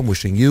Buchsbaum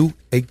wishing you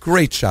a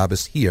great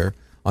Shabbos here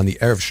on the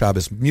Erev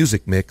Shabbos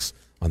Music Mix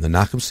on the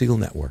Nachum Segal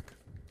Network.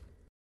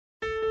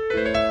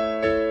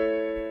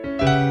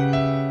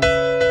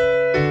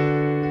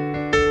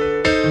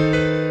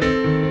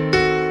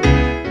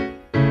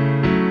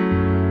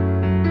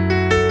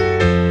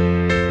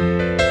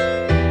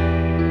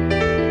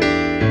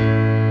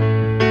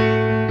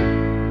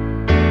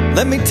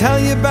 Let me tell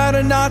you about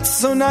a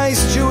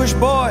not-so-nice Jewish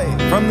boy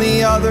from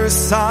the other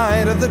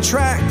side of the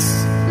tracks.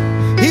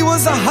 He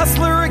was a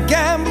hustler, a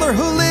gambler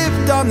who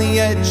lived on the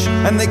edge,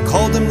 and they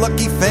called him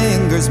Lucky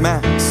Fingers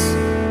Max.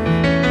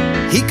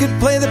 He could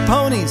play the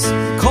ponies,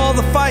 call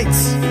the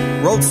fights,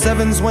 rolled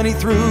sevens when he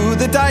threw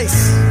the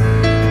dice.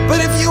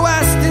 But if you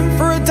asked him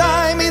for a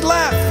dime, he'd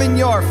laugh in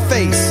your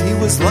face. He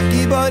was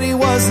lucky, but he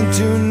wasn't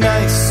too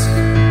nice.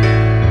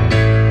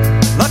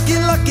 Lucky,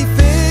 lucky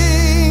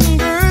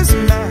Fingers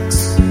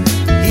Max.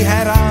 He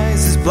had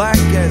eyes as black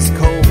as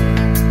coal.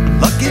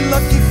 Lucky,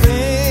 lucky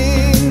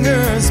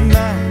Fingers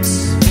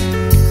Max.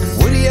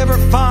 Would he ever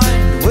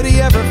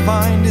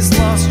find his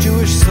lost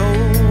Jewish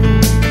soul?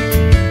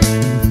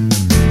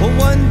 Well,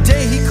 one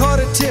day he caught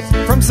a tip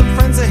from some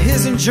friends of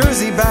his in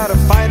Jersey about a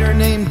fighter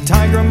named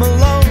Tiger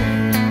Malone.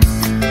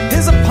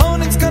 His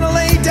opponent's gonna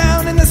lay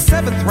down in the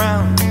 7th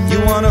round.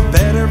 You wanna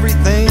bet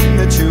everything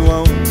that you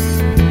own.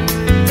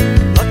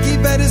 Lucky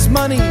bet his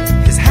money,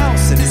 his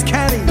house and his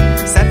caddy.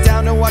 Sat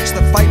down to watch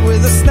the fight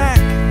with a snack.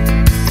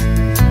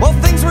 Well,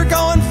 things were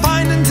going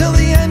fine until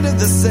the end of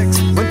the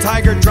 6th, when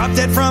Tiger dropped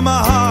dead from a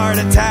heart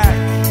attack.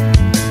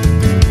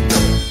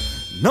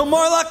 No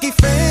more Lucky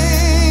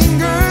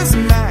Fingers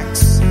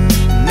Max,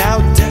 now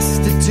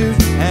destitute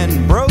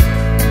and broke.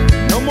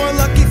 No more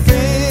Lucky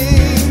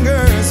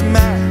Fingers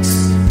Max.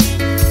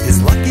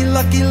 His lucky,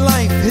 lucky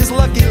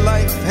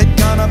life had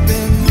gone up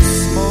in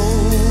smoke.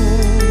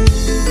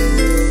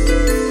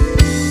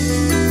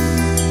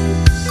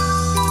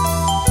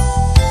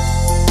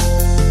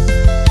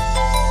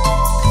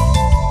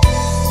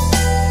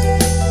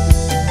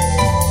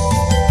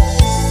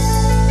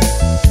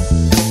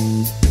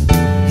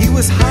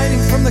 Was hiding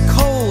from the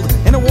cold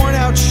in a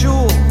worn-out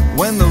shul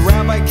when the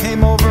rabbi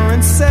came over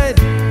and said,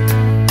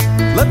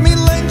 "Let me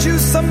lend you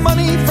some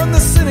money from the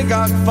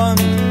synagogue fund.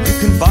 You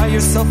can buy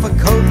yourself a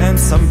coat and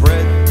some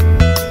bread."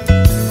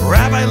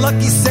 Rabbi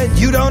Lucky said,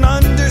 "You don't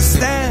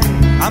understand.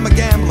 I'm a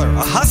gambler,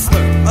 a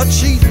hustler, a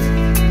cheat.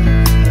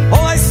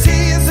 All I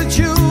see is a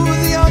Jew,"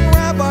 the young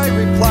rabbi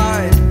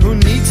replied, "who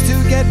needs to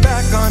get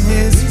back on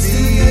his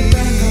feet."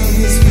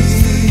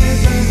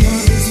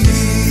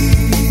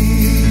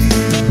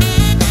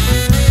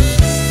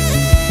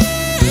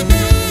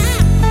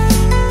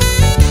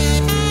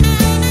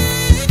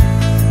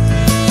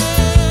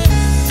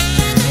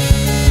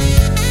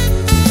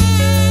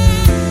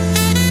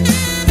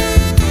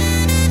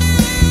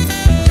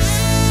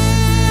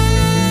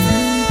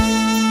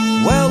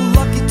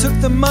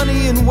 The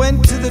money and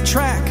went to the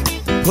track,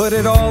 put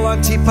it all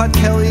on Teapot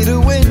Kelly to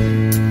win.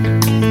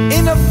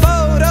 In a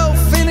photo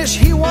finish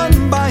he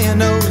won by a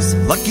nose.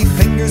 Lucky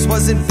Fingers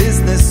was in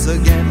business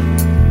again.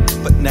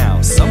 But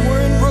now somewhere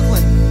in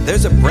Brooklyn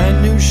there's a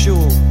brand new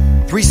shul,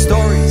 3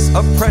 stories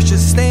of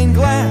precious stained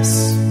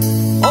glass.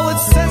 All it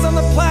says on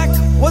the plaque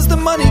was the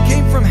money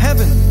came from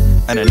heaven,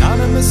 an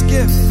anonymous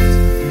gift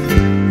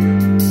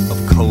of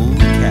cold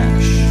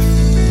cash.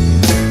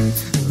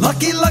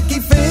 Lucky, lucky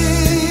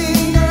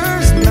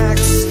Fingers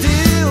Max,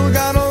 still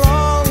got a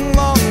long,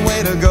 long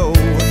way to go.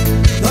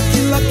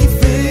 Lucky, lucky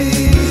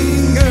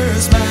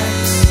Fingers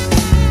Max,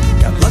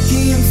 got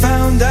lucky and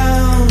found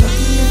out.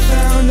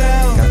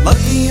 Got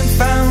lucky and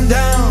found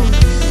out,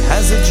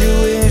 has a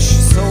Jewish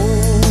soul.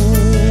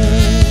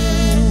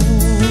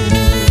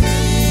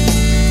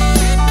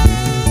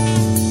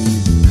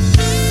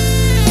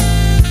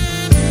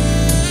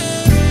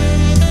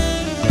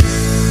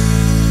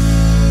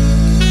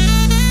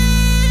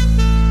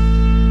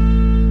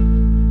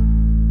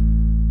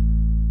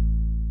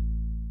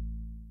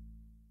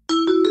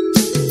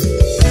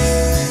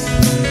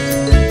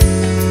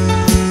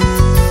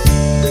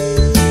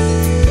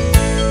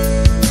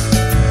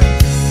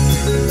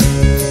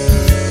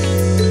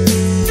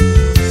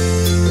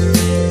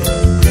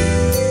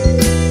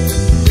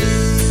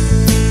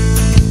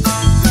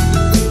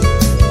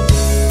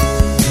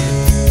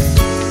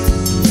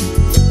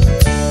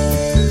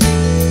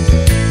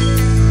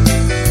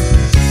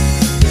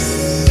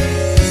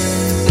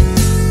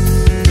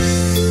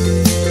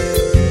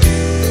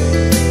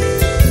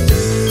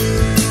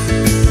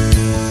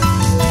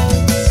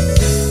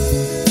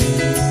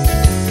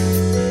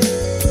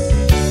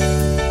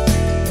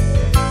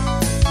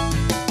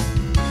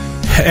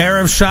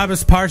 Erev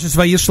Shabbos Parshas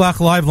Vayishlach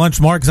live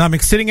lunch. Mark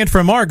Zamek sitting in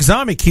for Mark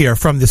Zamek here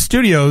from the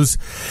studios.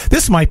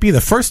 This might be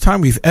the first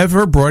time we've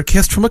ever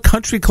broadcast from a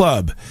country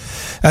club.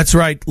 That's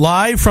right,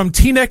 live from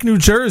Teaneck, New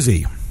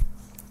Jersey.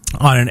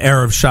 on an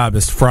Erev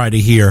Shabbos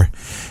Friday here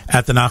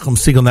at the Nachum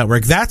Segal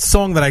Network. That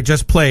song that I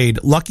just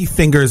played, Lucky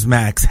Fingers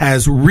Max,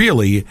 has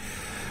really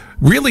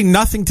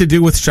nothing to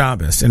do with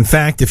Shabbos. In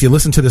fact, if you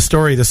listen to the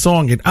story of the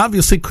song, it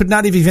obviously could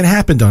not have even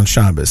happened on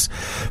Shabbos.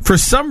 For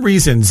some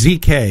reason,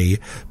 ZK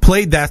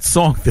played that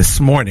song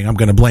this morning. I'm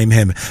going to blame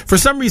him. For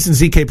some reason,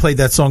 ZK played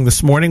that song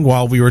this morning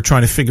while we were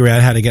trying to figure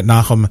out how to get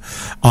Nachum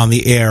on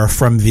the air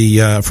from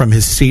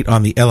his seat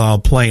on the El Al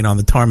plane on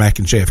the tarmac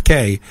in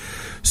JFK.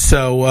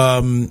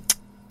 So,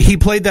 he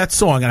played that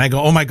song, and I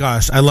go, oh my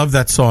gosh, I love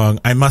that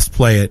song. I must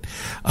play it.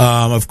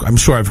 I'm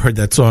sure I've heard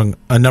that song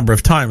a number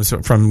of times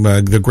from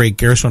the great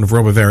Gershon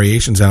Vroba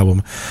Variations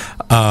album,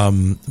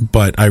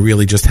 but I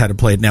really just had to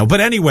play it now. But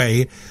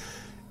anyway,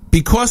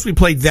 because we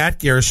played that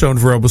Gershon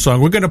Vroba song,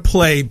 we're going to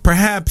play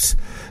perhaps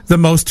the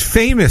most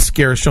famous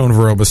Gershon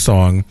Vroba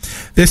song.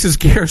 This is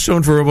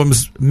Gershon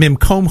Vroba's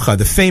Mimkomcha,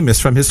 the famous,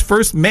 from his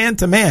first Man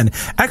to Man.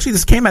 Actually,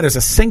 this came out as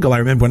a single, I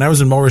remember, when I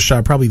was in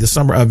Morishah, probably the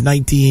summer of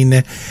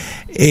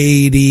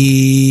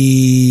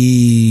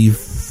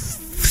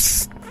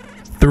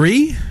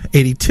 1983,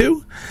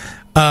 82.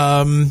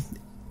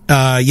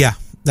 Yeah,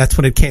 that's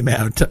when it came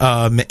out.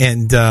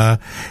 And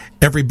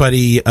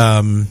everybody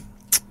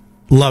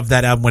loved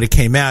that album when it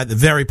came out. A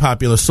very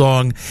popular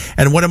song.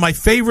 And one of my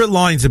favorite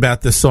lines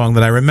about this song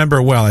that I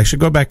remember well, I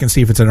should go back and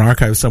see if it's in an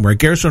archive somewhere.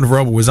 Gershon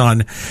Vroba was on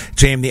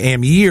JM the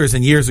AM years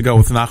and years ago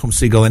with Nachum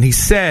Segal, and he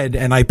said,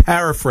 and I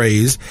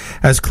paraphrase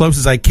as close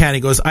as I can, he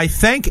goes, I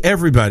thank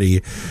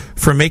everybody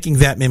for making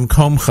that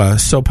Mimkomcha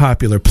so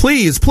popular.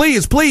 Please,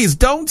 please, please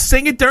don't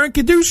sing it during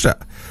Kedusha.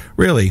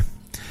 Really.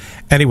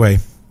 Anyway,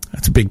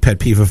 that's a big pet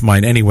peeve of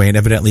mine anyway, and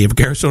evidently of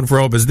Gershon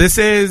Vroba's. This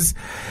is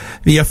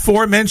the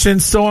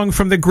aforementioned song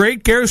from the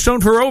great Gershon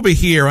Vroba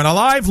here on a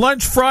live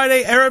lunch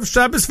Friday, Erev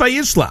Shabbos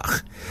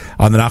Vayishlach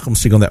on the Nachum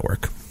Segal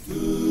Network.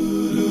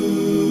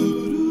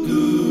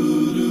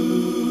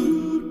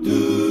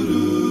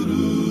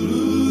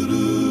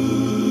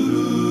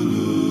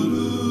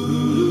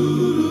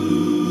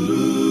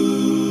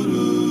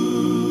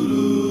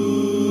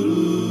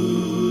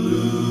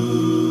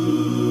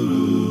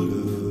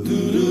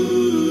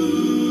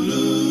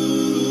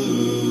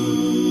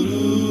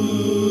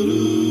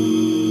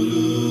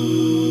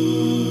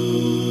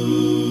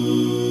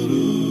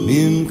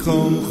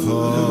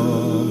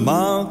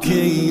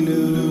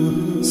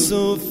 Malkeinu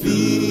Sophia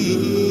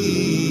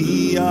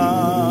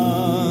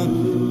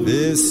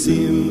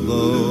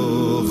Besimlo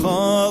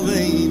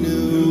Chaleinu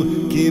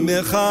Ki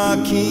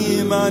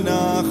mechakim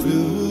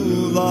anachnu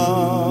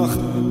lach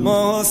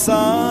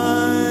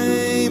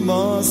Mosai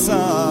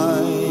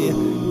Mosai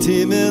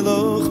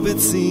Timeloch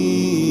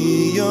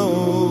Betzion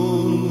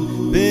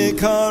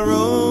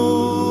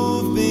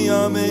Bekarov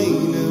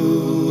Biyameinu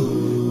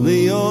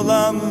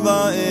Leolam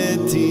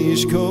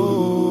Va'etishko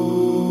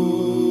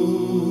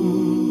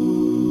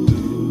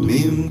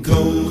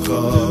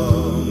Mimkomcha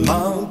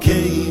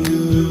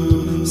Malkeinu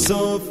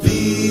Sophia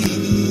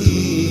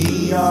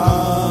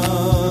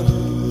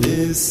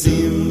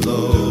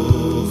Besimlo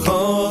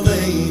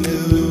Chaleinu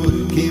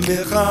Ki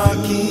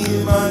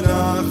mechakim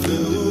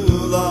anachnu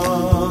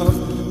lach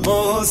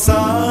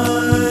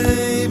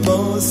Mosai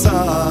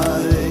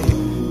Mosai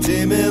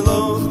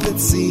Timeloch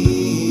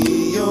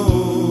Betzion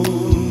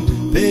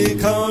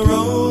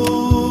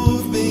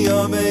Bekarov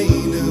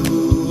Biyameinu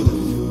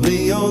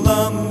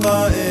Leolam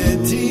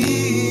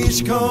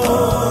Va'etishko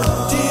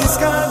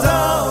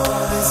Tiskadal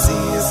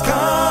V'sis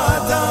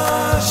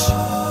Kadash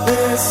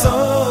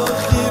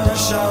V'soch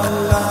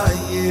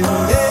Yerushalayim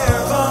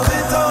Ercha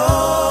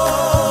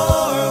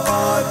V'dor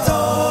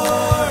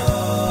V'dor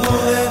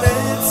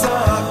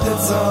U'lenetzach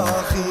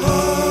Netzachim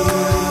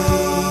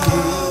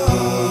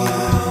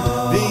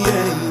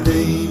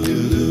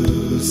V'yedeinu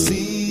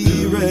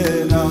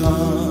Sirena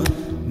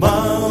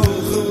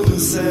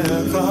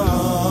Malchusecha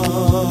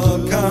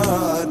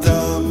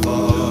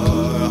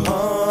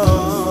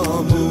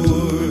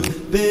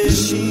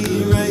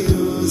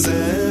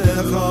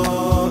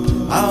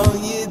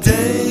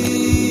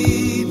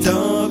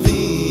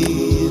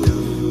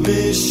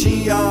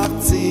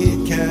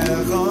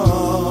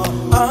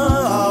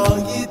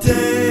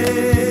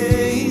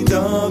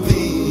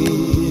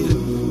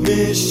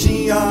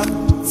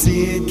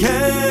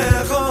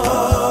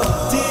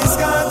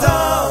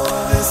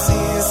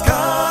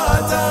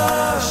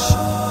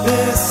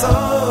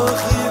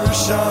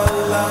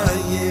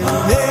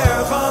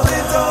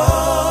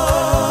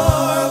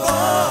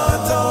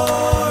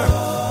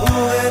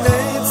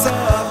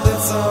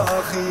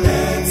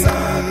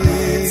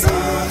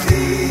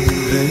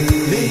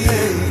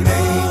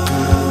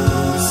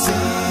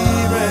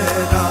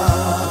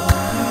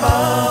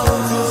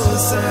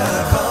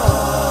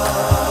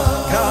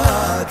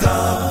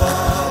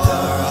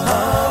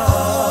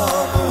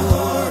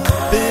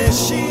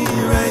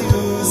Shirei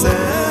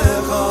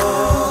Uzecha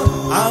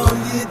Al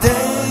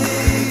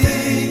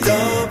Yidei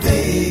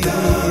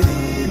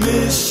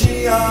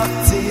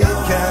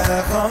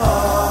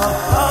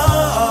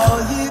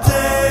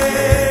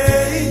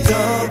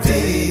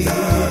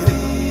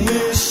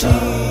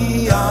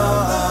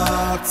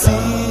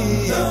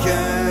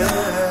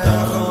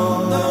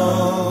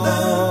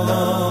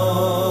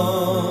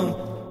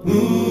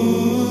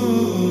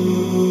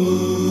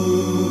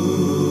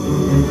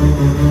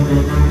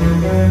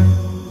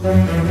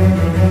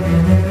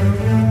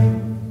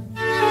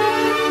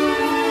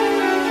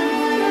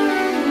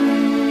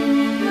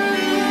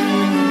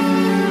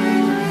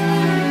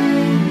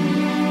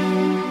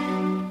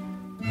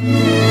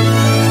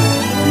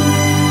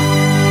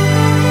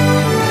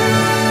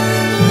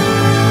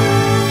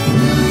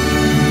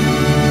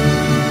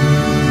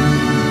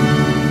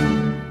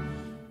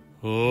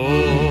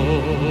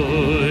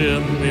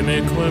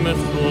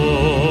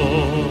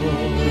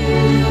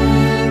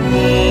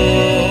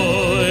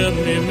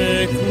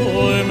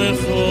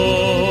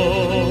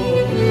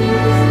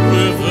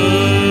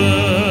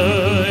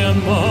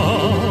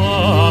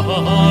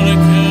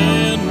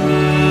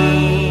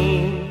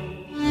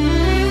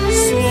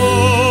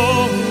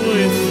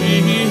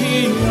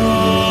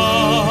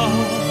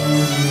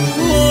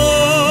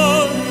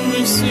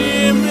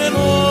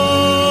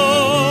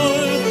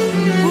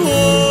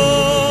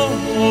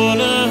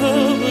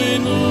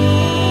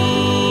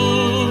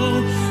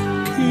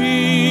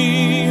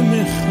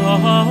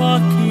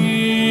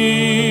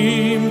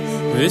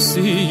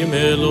v'sim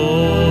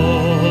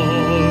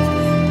elov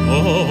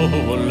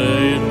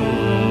oleinu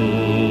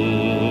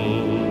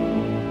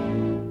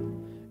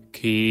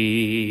ki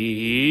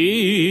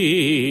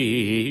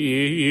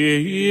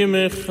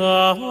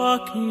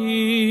mechakim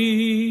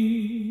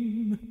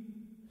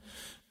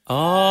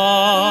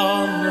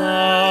anachnu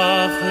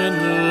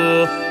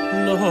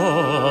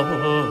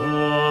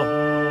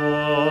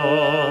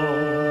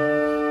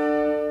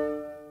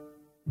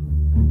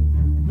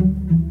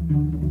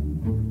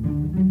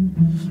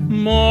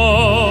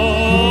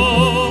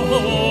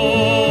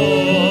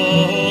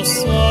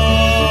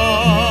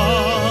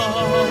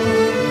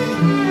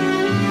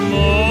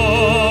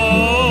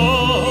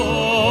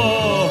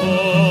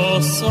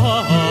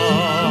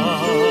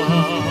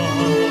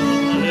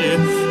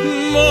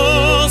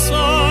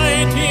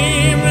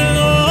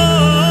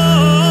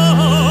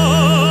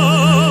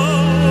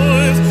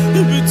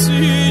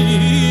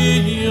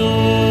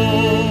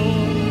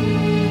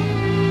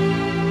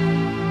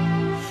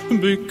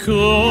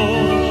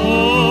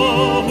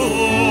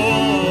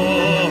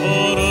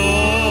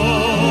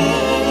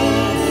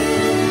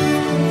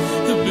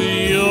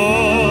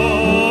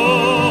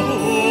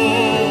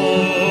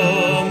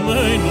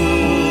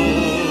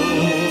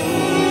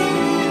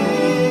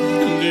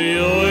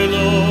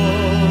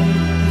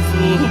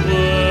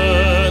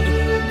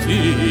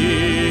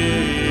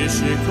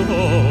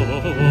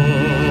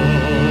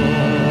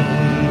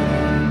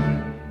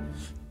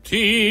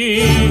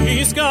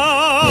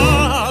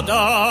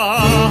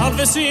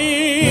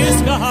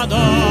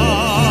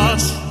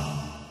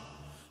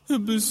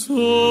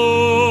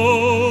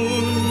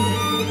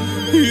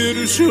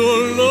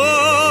lo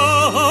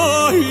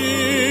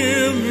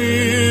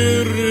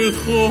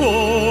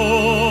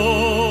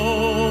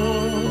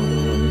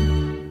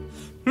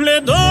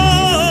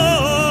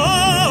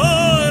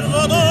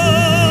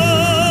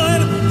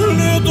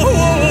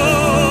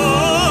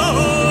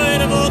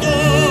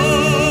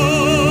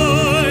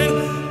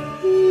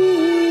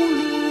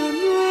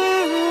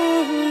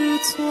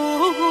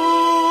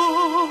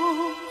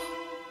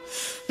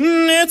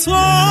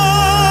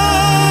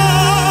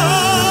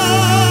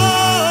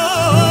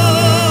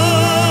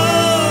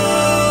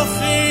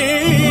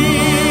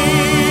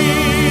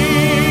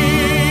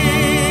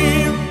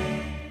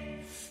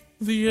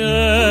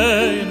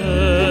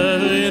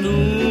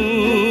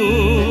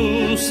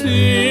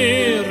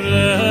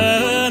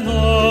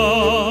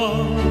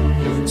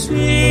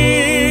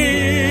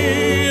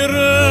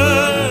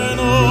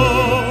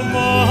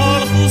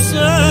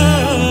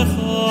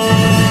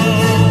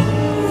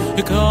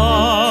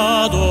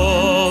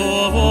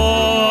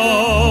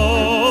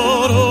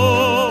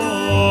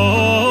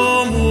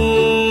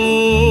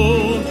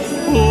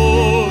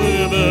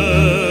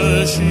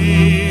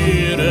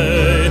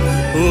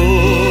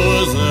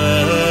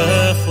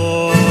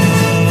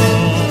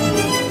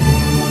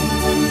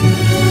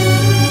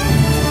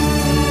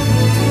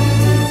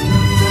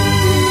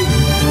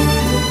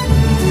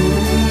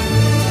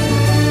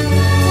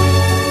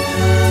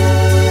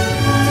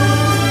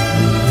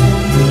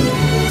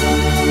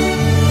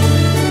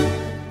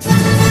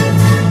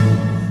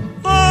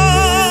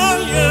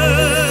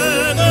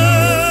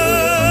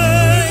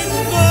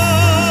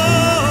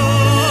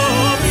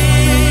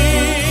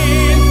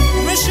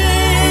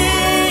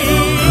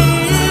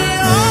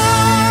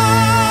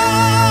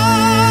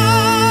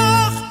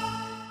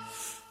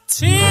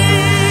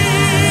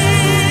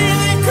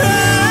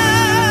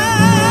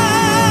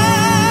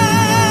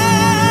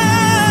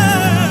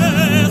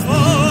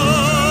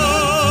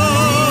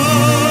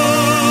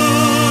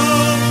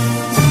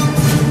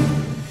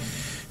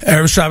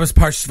Erev Shabbos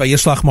Parshas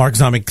Vayishlach, Mark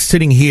Zamek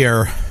sitting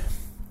here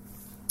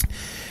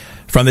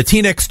from the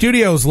Teaneck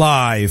Studios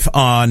live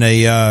on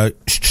a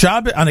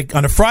Shabbos,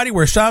 on a Friday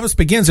where Shabbos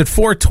begins at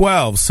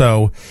 4:12.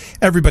 So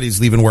everybody's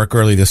leaving work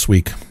early this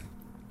week.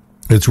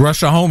 It's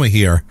Rosh Hashanah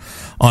here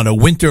on a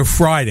winter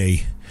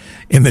Friday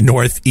in the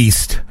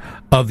northeast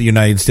of the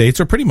United States,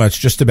 or pretty much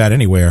just about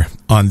anywhere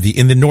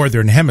in the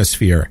northern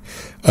hemisphere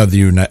of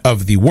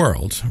the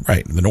world.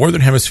 Right, the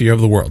northern hemisphere of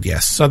the world.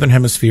 Yes, southern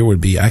hemisphere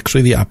would be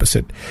actually the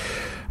opposite.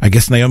 I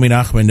guess Naomi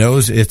Nachman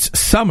knows it's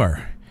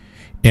summer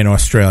in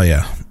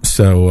Australia.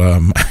 So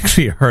I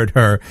actually heard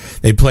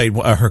they played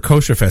her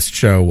Kosher Fest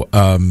show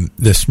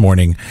this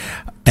morning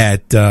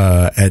at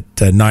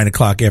 9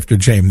 o'clock after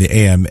JM the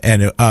AM,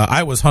 and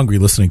I was hungry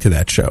listening to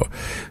that show.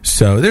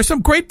 So there's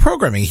some great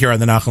programming here on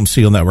the Nachum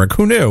Segal Network.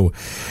 Who knew?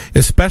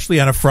 Especially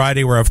on a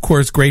Friday. We're, of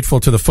course, grateful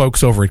to the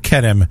folks over at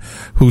Kedem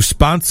who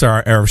sponsor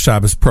our Erev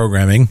Shabbos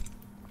programming,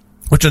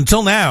 which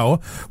until now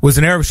was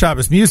an Erev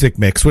Shabbos music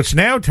mix, which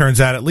now turns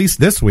out, at least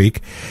this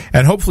week,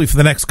 and hopefully for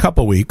the next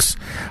couple weeks,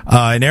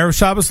 an Erev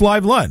Shabbos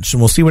live lunch,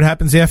 and we'll see what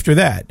happens after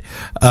that.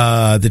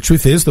 The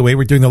truth is, the way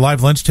we're doing the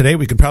live lunch today,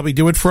 we could probably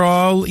do it for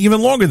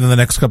even longer than the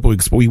next couple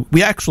weeks. But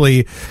we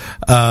actually,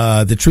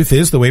 the truth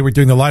is, the way we're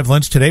doing the live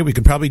lunch today, we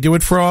could probably do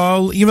it for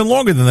even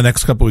longer than the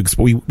next couple weeks.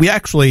 But we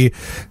actually,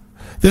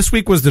 This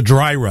week was the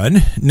dry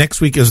run. Next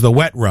week is the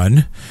wet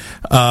run,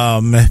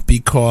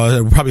 because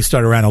it will probably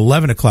start around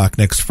 11 o'clock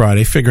next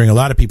Friday, figuring a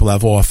lot of people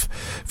have off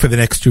for the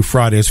next 2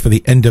 Fridays for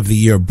the end of the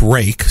year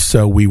break.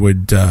 So we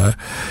would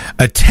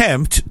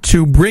attempt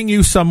to bring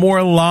you some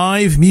more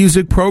live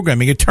music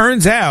programming. It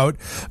turns out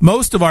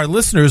most of our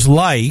listeners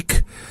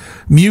like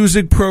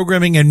music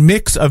programming and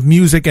mix of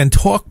music and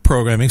talk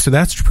programming, so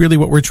that's really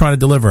what we're trying to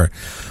deliver.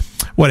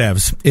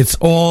 Whatevs. It's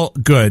all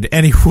good.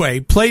 Anyway,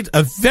 played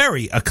a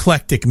very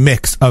eclectic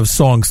mix of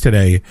songs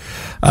today.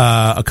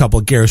 A couple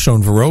of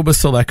Gershon Veroba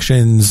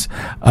selections.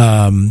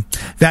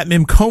 That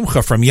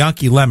Mimkomcha from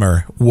Yanki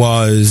Lemmer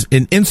was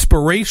an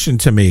inspiration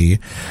to me.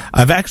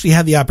 I've actually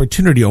had the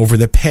opportunity over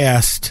the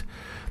past,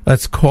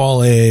 let's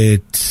call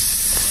it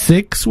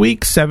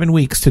 7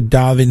 weeks, to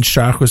daven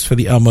shachos for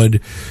the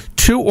Amud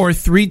 2 or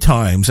 3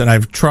 times, and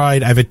I've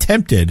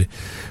attempted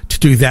to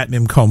do that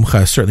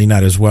Mimkomcha, certainly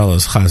not as well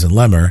as Chazan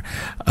Lemmer,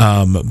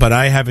 but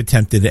I have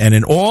attempted, and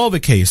in all the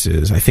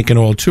cases, I think in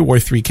all 2 or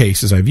 3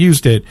 cases I've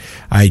used it.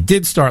 I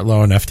did start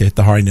low enough to hit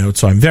the high note,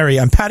 so I'm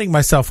patting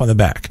myself on the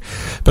back.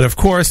 But of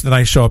course, then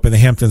I show up in the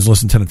Hamptons,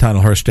 listen to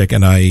Nathaniel Hirschtick,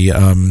 and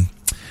I,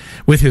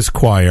 with his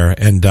choir,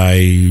 and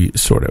I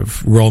sort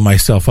of roll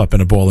myself up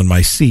in a ball in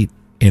my seat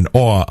in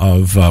awe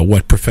of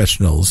what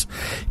professionals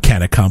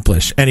can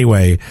accomplish.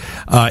 Anyway,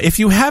 if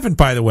you haven't,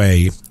 by the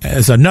way,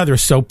 as another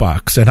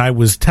soapbox, and I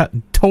was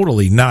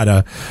totally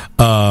not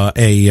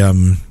a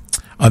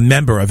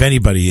member of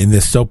anybody in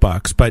this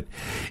soapbox, but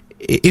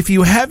if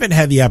you haven't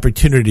had the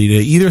opportunity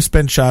to either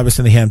spend Shabbos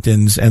in the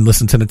Hamptons and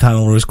listen to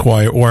Nathaniel Rose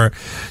Choir, or,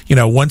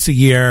 once a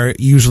year,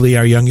 usually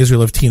our Young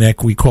Israel of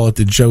Teaneck, we call it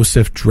the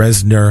Joseph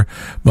Dresner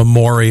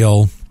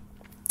Memorial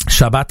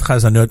Shabbat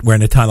Chazanut, where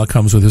Nathaniel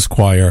comes with his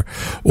choir,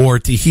 or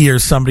to hear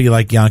somebody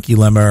like Yanki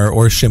Lemmer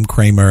or Shim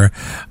Kramer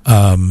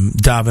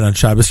daven on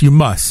Shabbos, you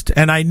must.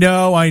 And I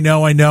know, I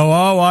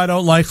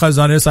don't like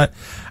Chazanus.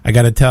 I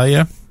got to tell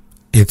you,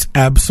 it's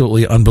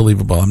absolutely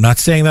unbelievable. I'm not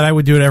saying that I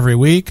would do it every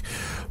week,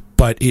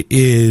 but it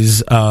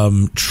is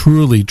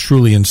truly,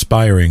 truly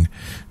inspiring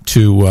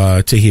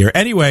to hear.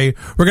 Anyway,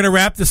 we're going to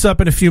wrap this up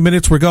in a few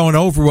minutes. We're going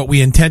over what we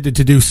intended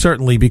to do,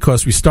 certainly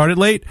because we started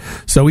late.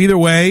 So either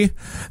way,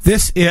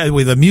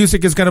 the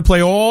music is going to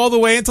play all the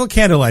way until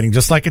candlelighting,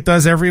 just like it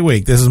does every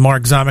week. This is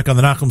Mark Zamek on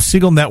the Nachum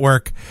Segal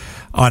Network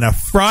on a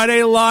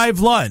Friday live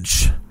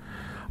lunch,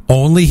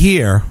 only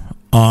here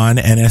on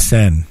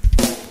NSN.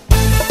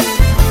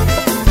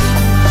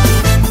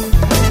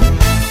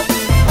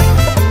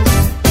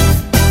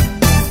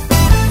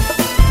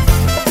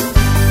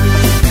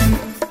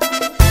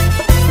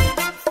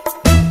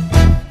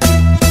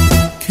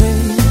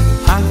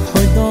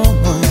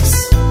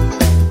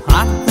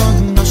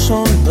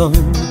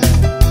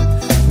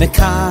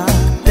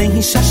 Mekadei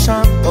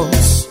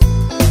shashamos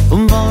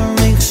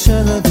umvarich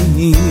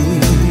shelavi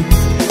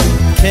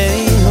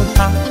keilo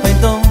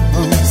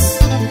hapedos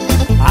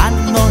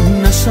adnon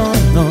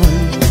nashonon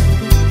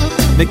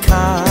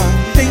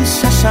Mekadei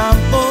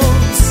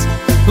shashamos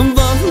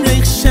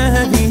umvarich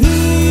shelavi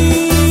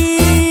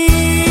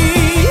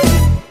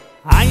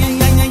ay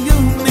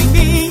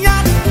yumenia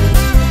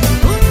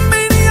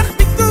umeniach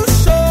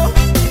bitusho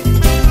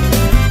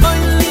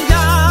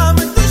oiliyam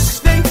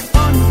tushvei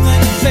on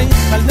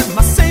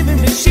my my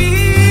saving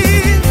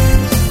machine.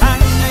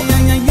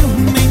 You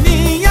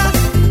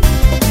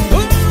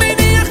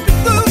mania,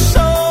 to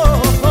show.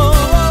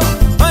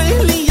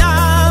 Only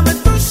I'm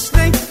to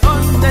stay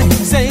on the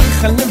say,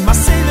 my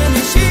saving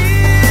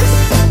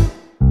machine.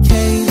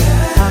 Hey,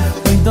 I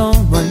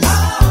don't want.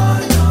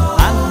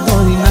 I'm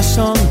going to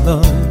show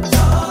them.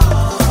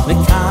 The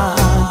car,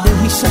 the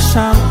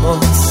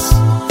shashamos,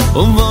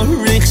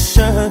 Rick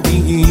Shabby.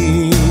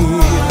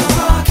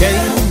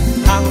 Hey,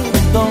 I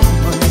don't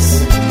want.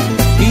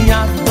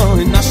 Yado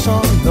in a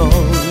shondo,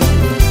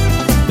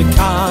 the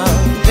car,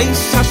 they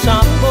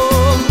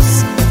shashamos,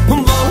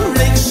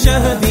 Morek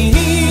Shavi.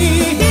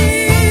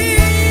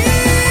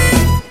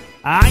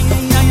 Ay,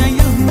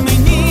 menia,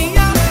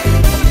 umeniach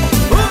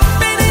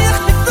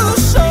to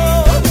show.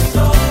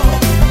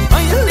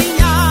 Only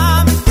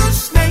I'm to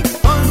stay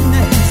on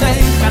the say,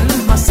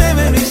 my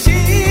seven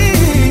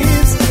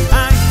sheets.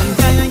 Ay,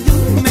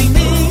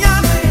 menia,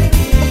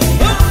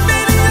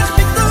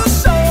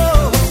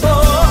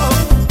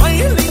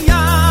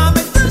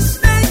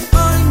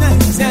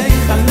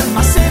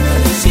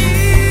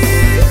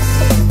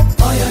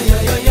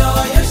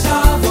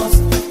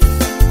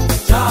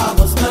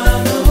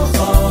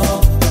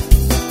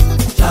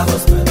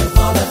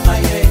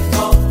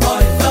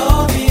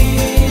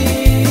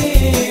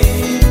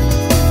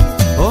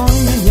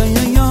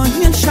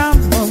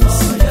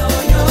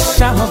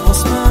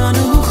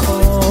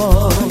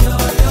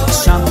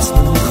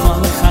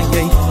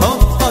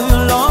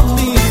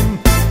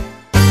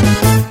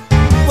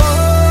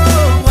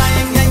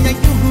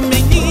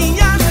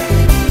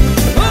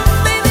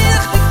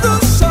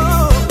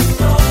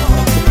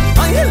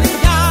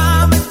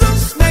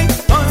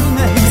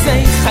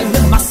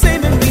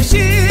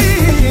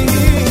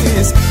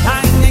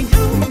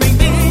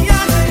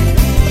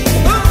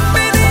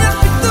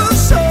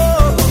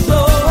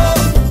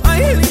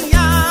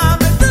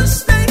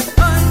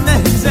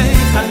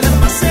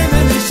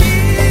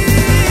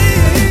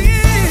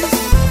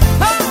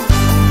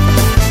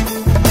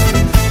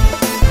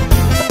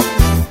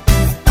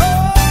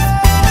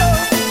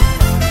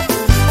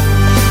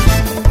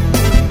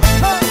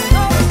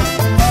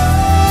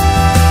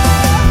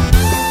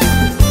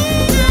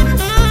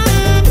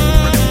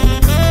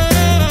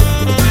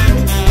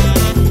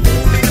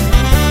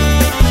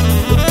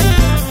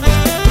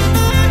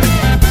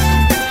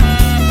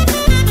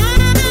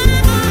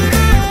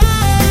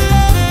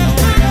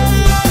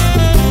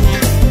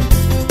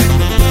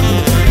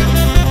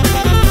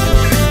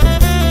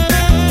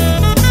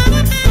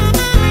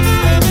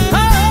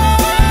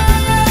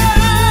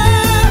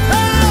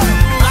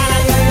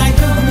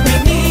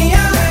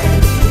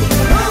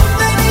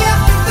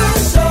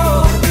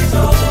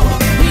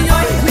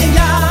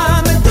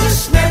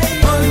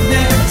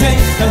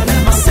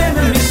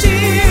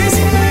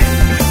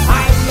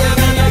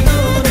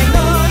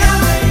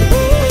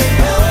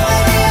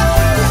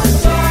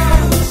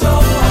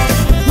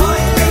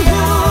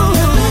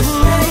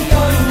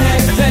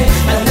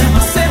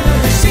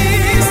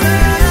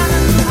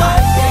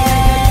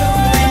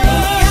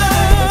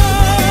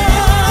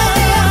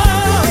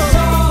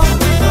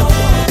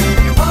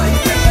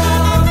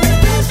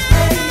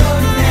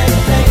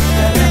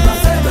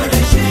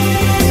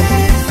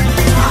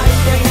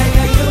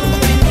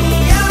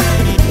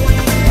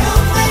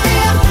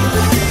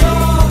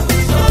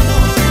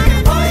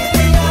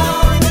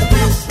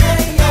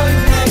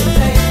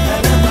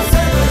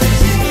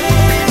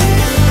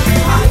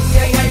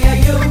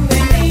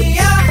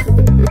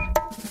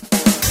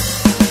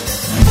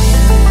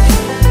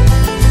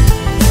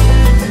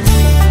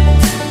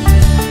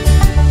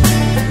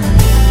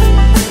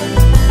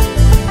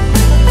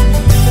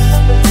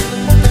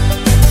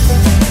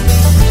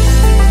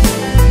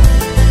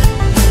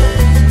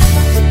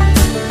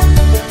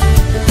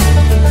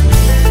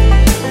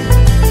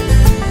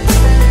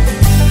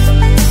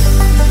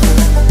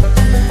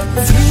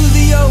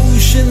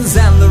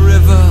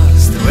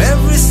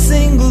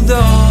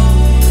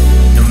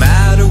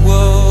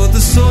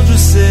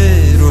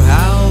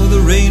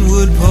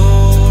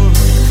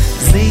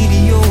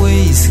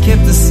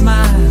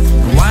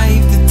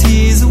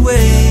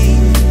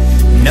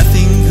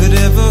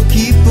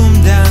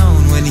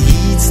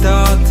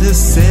 to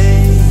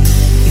say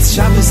it's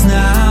Shabbos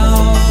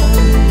now,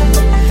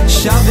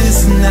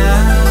 Shabbos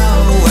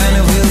now, and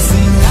we'll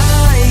sing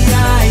ay,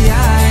 ay,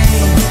 ay,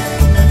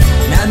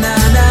 na na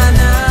na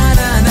na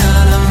na na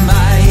na,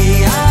 my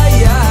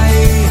ay, ay,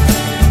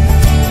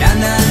 na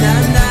na na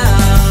na,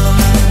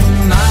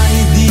 my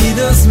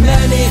didos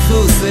many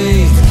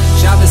chusei,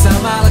 Shabbos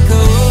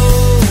amalako,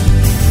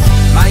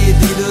 my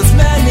didos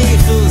many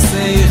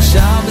chusei,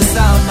 Shabbos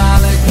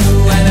amalako,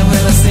 and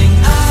we'll sing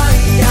ay,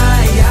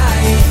 ay,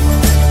 ay,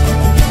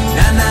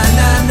 na na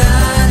na na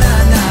na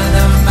na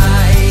na,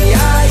 my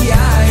ay,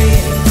 ay,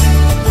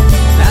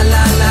 la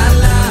la la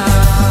la.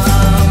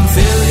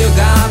 Fill your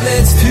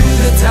goblets to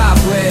the top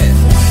with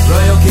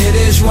Royal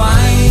Kiddush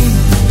wine.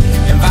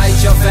 Invite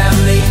your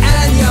family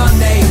and your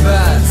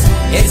neighbors.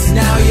 It's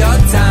now your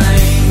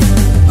time.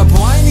 Up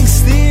winding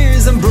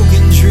steers and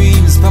broken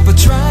dreams. Papa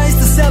tries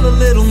to sell a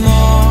little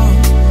more.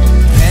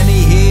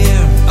 Penny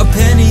here, a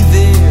penny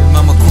there.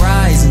 Mama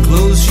cries and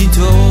clothes she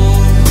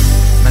tore.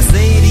 My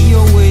lady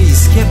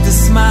always kept a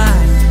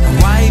smile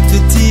and wiped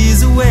her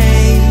tears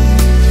away.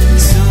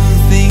 Soon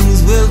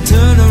things will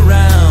turn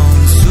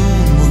around.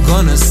 Soon we're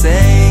gonna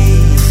say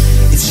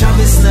it's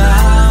Shabbos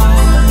now,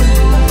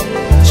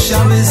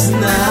 Shabbos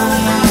now,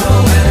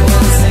 and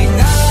we'll sing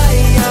ay,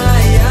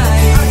 ay,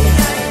 ay,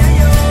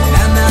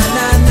 na na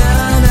na na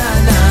na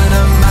na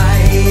na,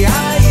 my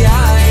ay,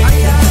 ay,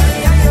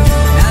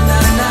 na na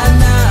na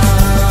na,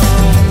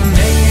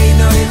 may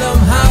no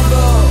ilom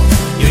habo,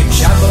 yom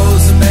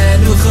Shabbos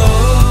menucho,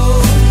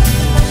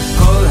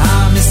 kol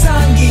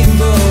ha-misangim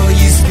bo,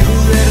 yizku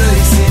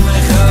l'roi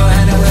simcho,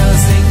 and we'll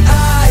sing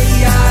ay,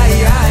 ay,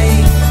 ay,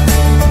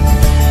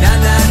 na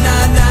na na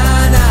na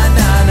na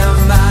na na,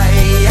 my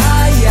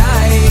ay,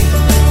 ay,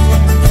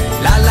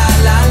 la la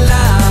la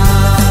la.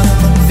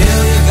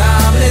 Fill your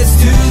goblets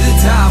to the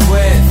top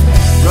with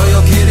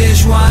Royal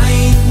Kiddush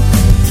wine.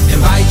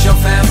 Invite your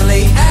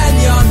family and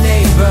your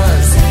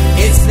neighbors.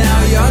 It's now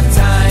your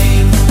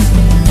time.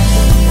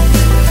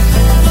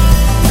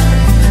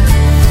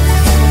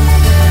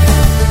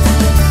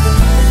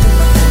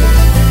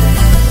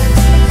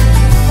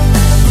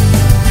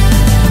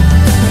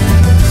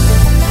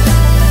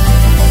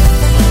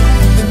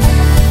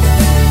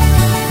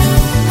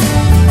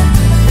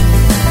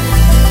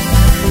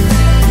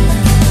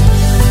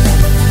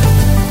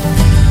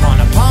 On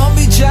a Palm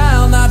Beach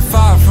Isle not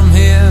far from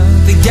here,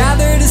 they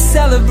gather to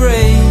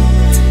celebrate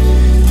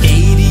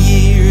 80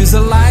 years,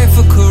 a life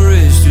of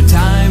courage through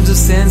times of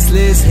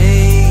senseless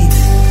hate.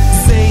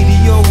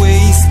 Sadie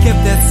always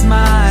kept that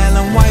smile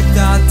and wiped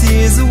our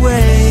tears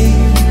away.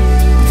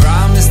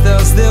 Promised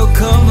us there'll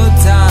come a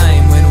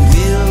time when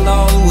we'll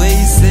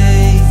always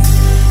say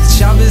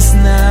Shabbos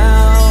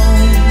now,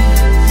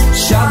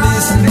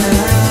 Shabbos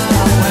now,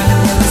 and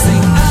we'll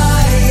sing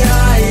ay,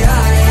 ay,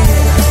 ay,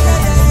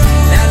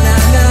 na na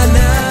na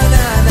na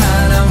na na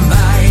na,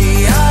 my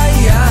ay,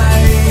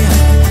 ay,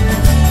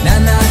 na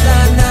na na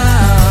na.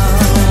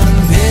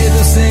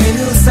 Pedro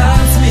seinu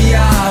satz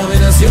miyar,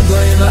 v'nos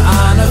yogoy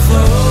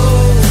v'anacho.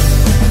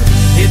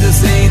 Pedro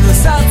seinu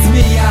satz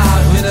miyar,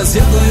 v'nos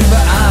yogoy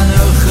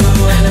v'anacho,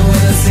 and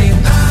we'll sing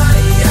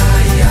ay,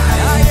 ay, ay,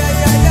 ay,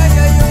 ay, ay, ay,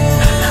 ay,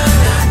 na na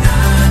na na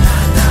na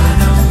na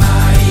na,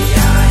 my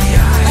ay,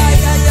 ay, ay,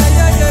 ay,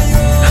 ay, ay, ay,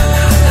 na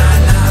na na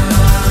na.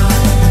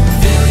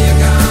 Fill your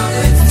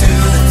goblets to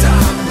the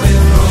top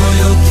with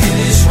Royal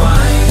Kiddush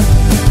wine.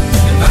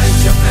 Invite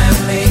your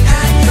family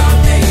and your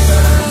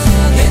neighbors.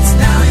 It's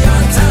now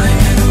your time,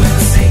 and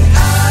we'll sing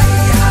ay,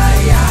 ay,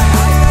 ay,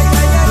 ay,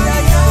 ay, ay,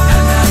 ay, ay,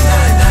 na na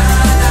na na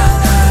na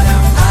na na,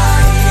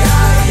 ay,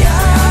 ay,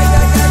 ay, ay,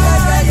 ay,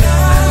 ay, ay,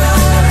 na na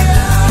na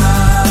na.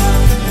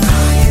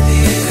 My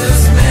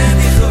Yedidus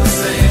menichus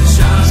ein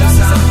Shabbos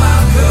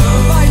hamalko.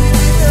 My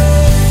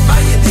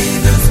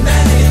Yedidus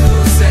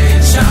menichus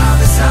ein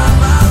Shabbos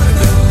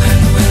hamalko,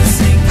 and we'll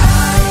sing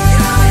ay,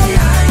 ay,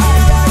 ay,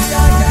 ay,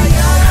 ay, ay,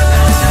 ay, na na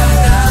na na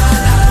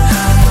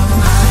na na,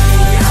 my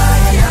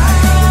ay, ay,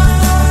 na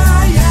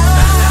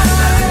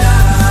na na na.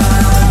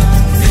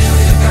 Fill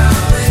your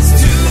goblets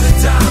to the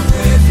top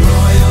with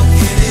Royal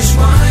Kiddush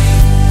wine.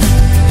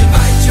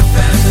 Invite your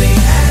family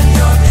and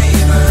your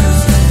neighbors.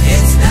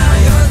 It's now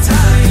your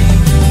time.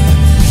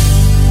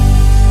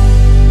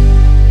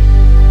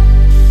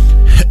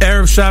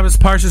 Erev Shabbos,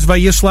 Parshas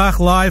Vayishlach,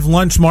 live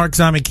lunch, Mark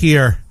Zamek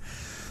here,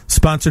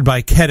 sponsored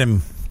by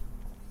Kedem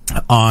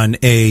on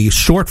a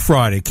short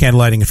Friday,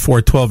 candlelighting at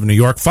 4:12 in New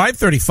York,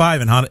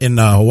 5:35 in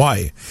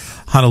Hawaii,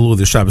 Honolulu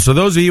this Shabbos. So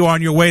those of you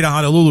on your way to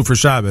Honolulu for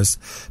Shabbos,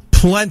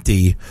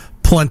 plenty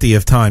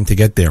of time to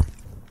get there.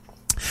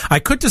 I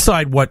could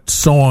decide what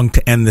song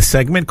to end the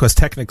segment because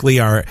actually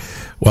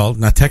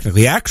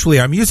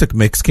our music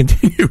mix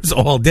continues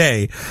all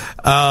day.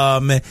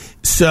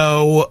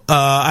 So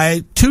I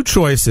had two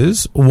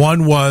choices.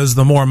 One was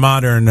the more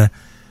modern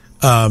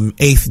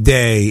Eighth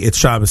Day, It's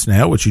Shabbos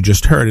Now, which you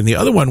just heard, and the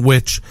other one,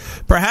 which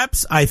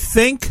perhaps I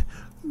think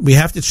we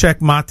have to check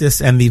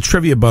Matis and the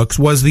trivia books,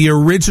 was the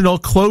original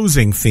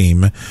closing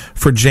theme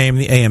for JM in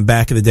the AM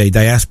back in the day,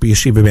 Diaspora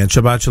Yeshiva Band.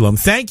 Shabbat Shalom.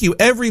 Thank you,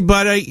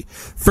 everybody,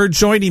 for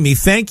joining me.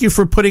 Thank you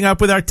for putting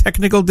up with our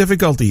technical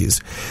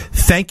difficulties.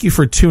 Thank you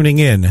for tuning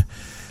in.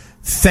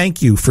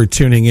 Thank you for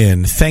tuning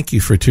in. Thank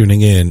you for tuning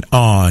in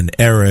on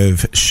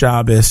Erev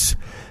Shabbos.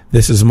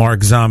 This is Mark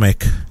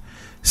Zamek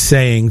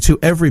saying to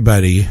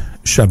everybody,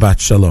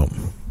 Shabbat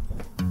Shalom.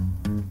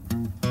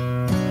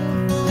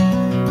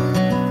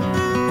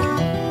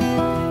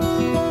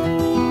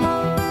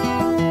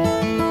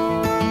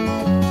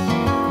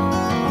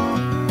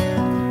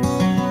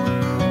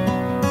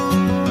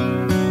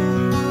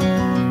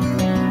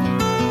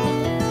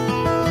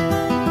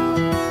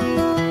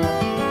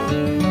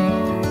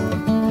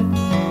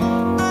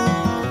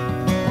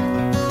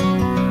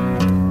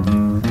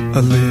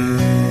 A little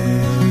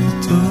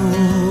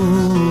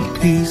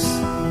peace,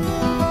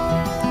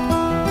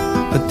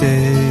 a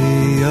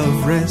day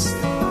of rest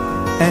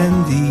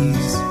and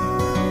ease.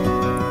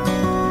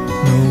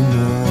 No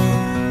more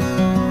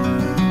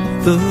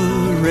the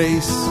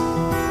race.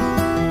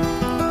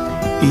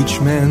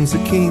 Each man's a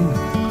king,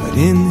 but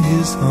in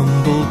his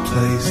humble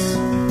place.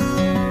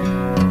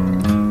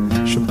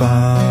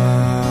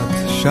 Shabbat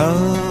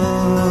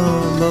Shalom.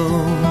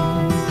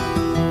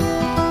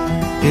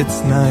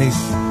 It's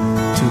nice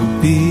to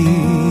be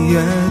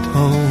at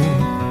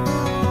home.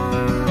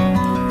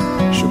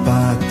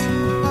 Shabbat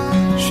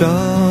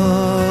Shalom.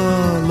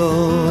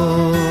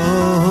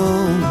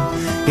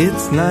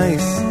 It's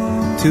nice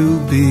to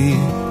be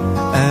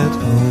at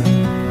home.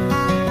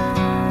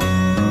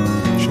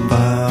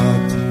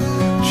 Shabbat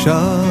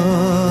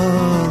Shalom.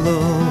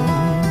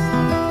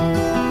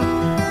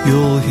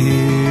 You'll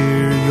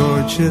hear your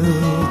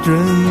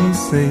children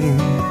sing.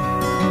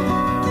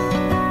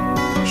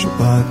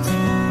 Shabbat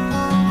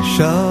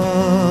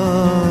Shalom.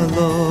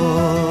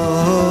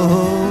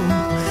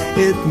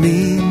 It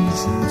means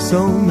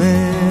so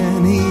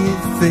many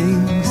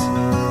things,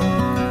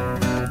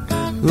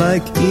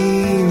 like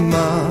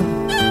Ima,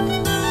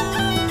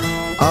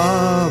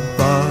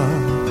 Abba,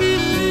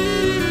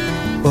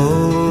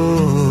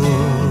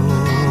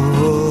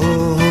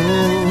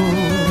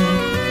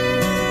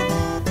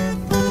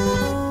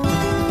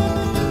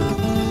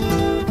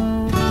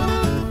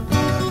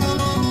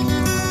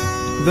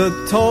 the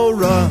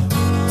Torah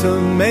to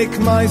make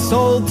my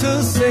soul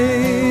to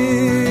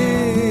sing,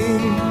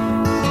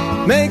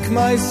 make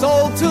my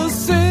soul to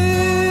sing.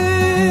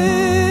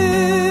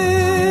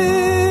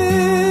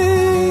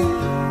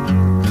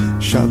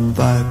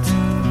 Shabbat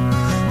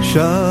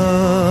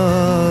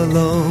Shalom.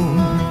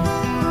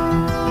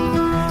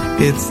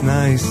 It's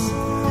nice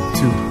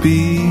to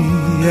be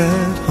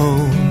at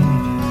home.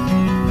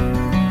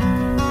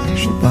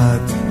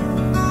 Shabbat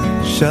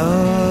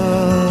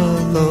Shalom.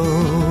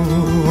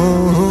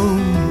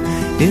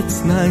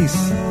 It's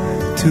nice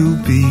to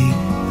be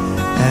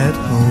at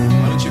home.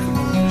 Why don't you come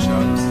over to the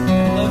shows?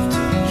 I'd love to.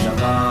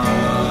 Shabbat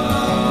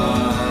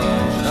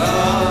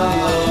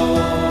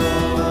Shalom.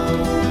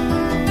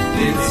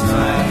 It's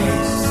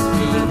nice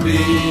to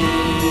be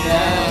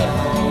at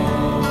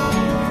home.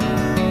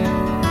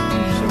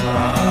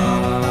 Shabbat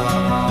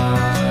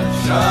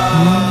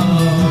Shalom.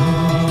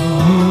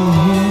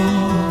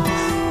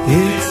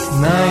 It's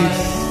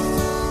nice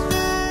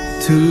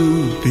to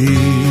be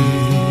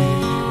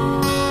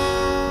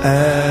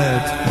at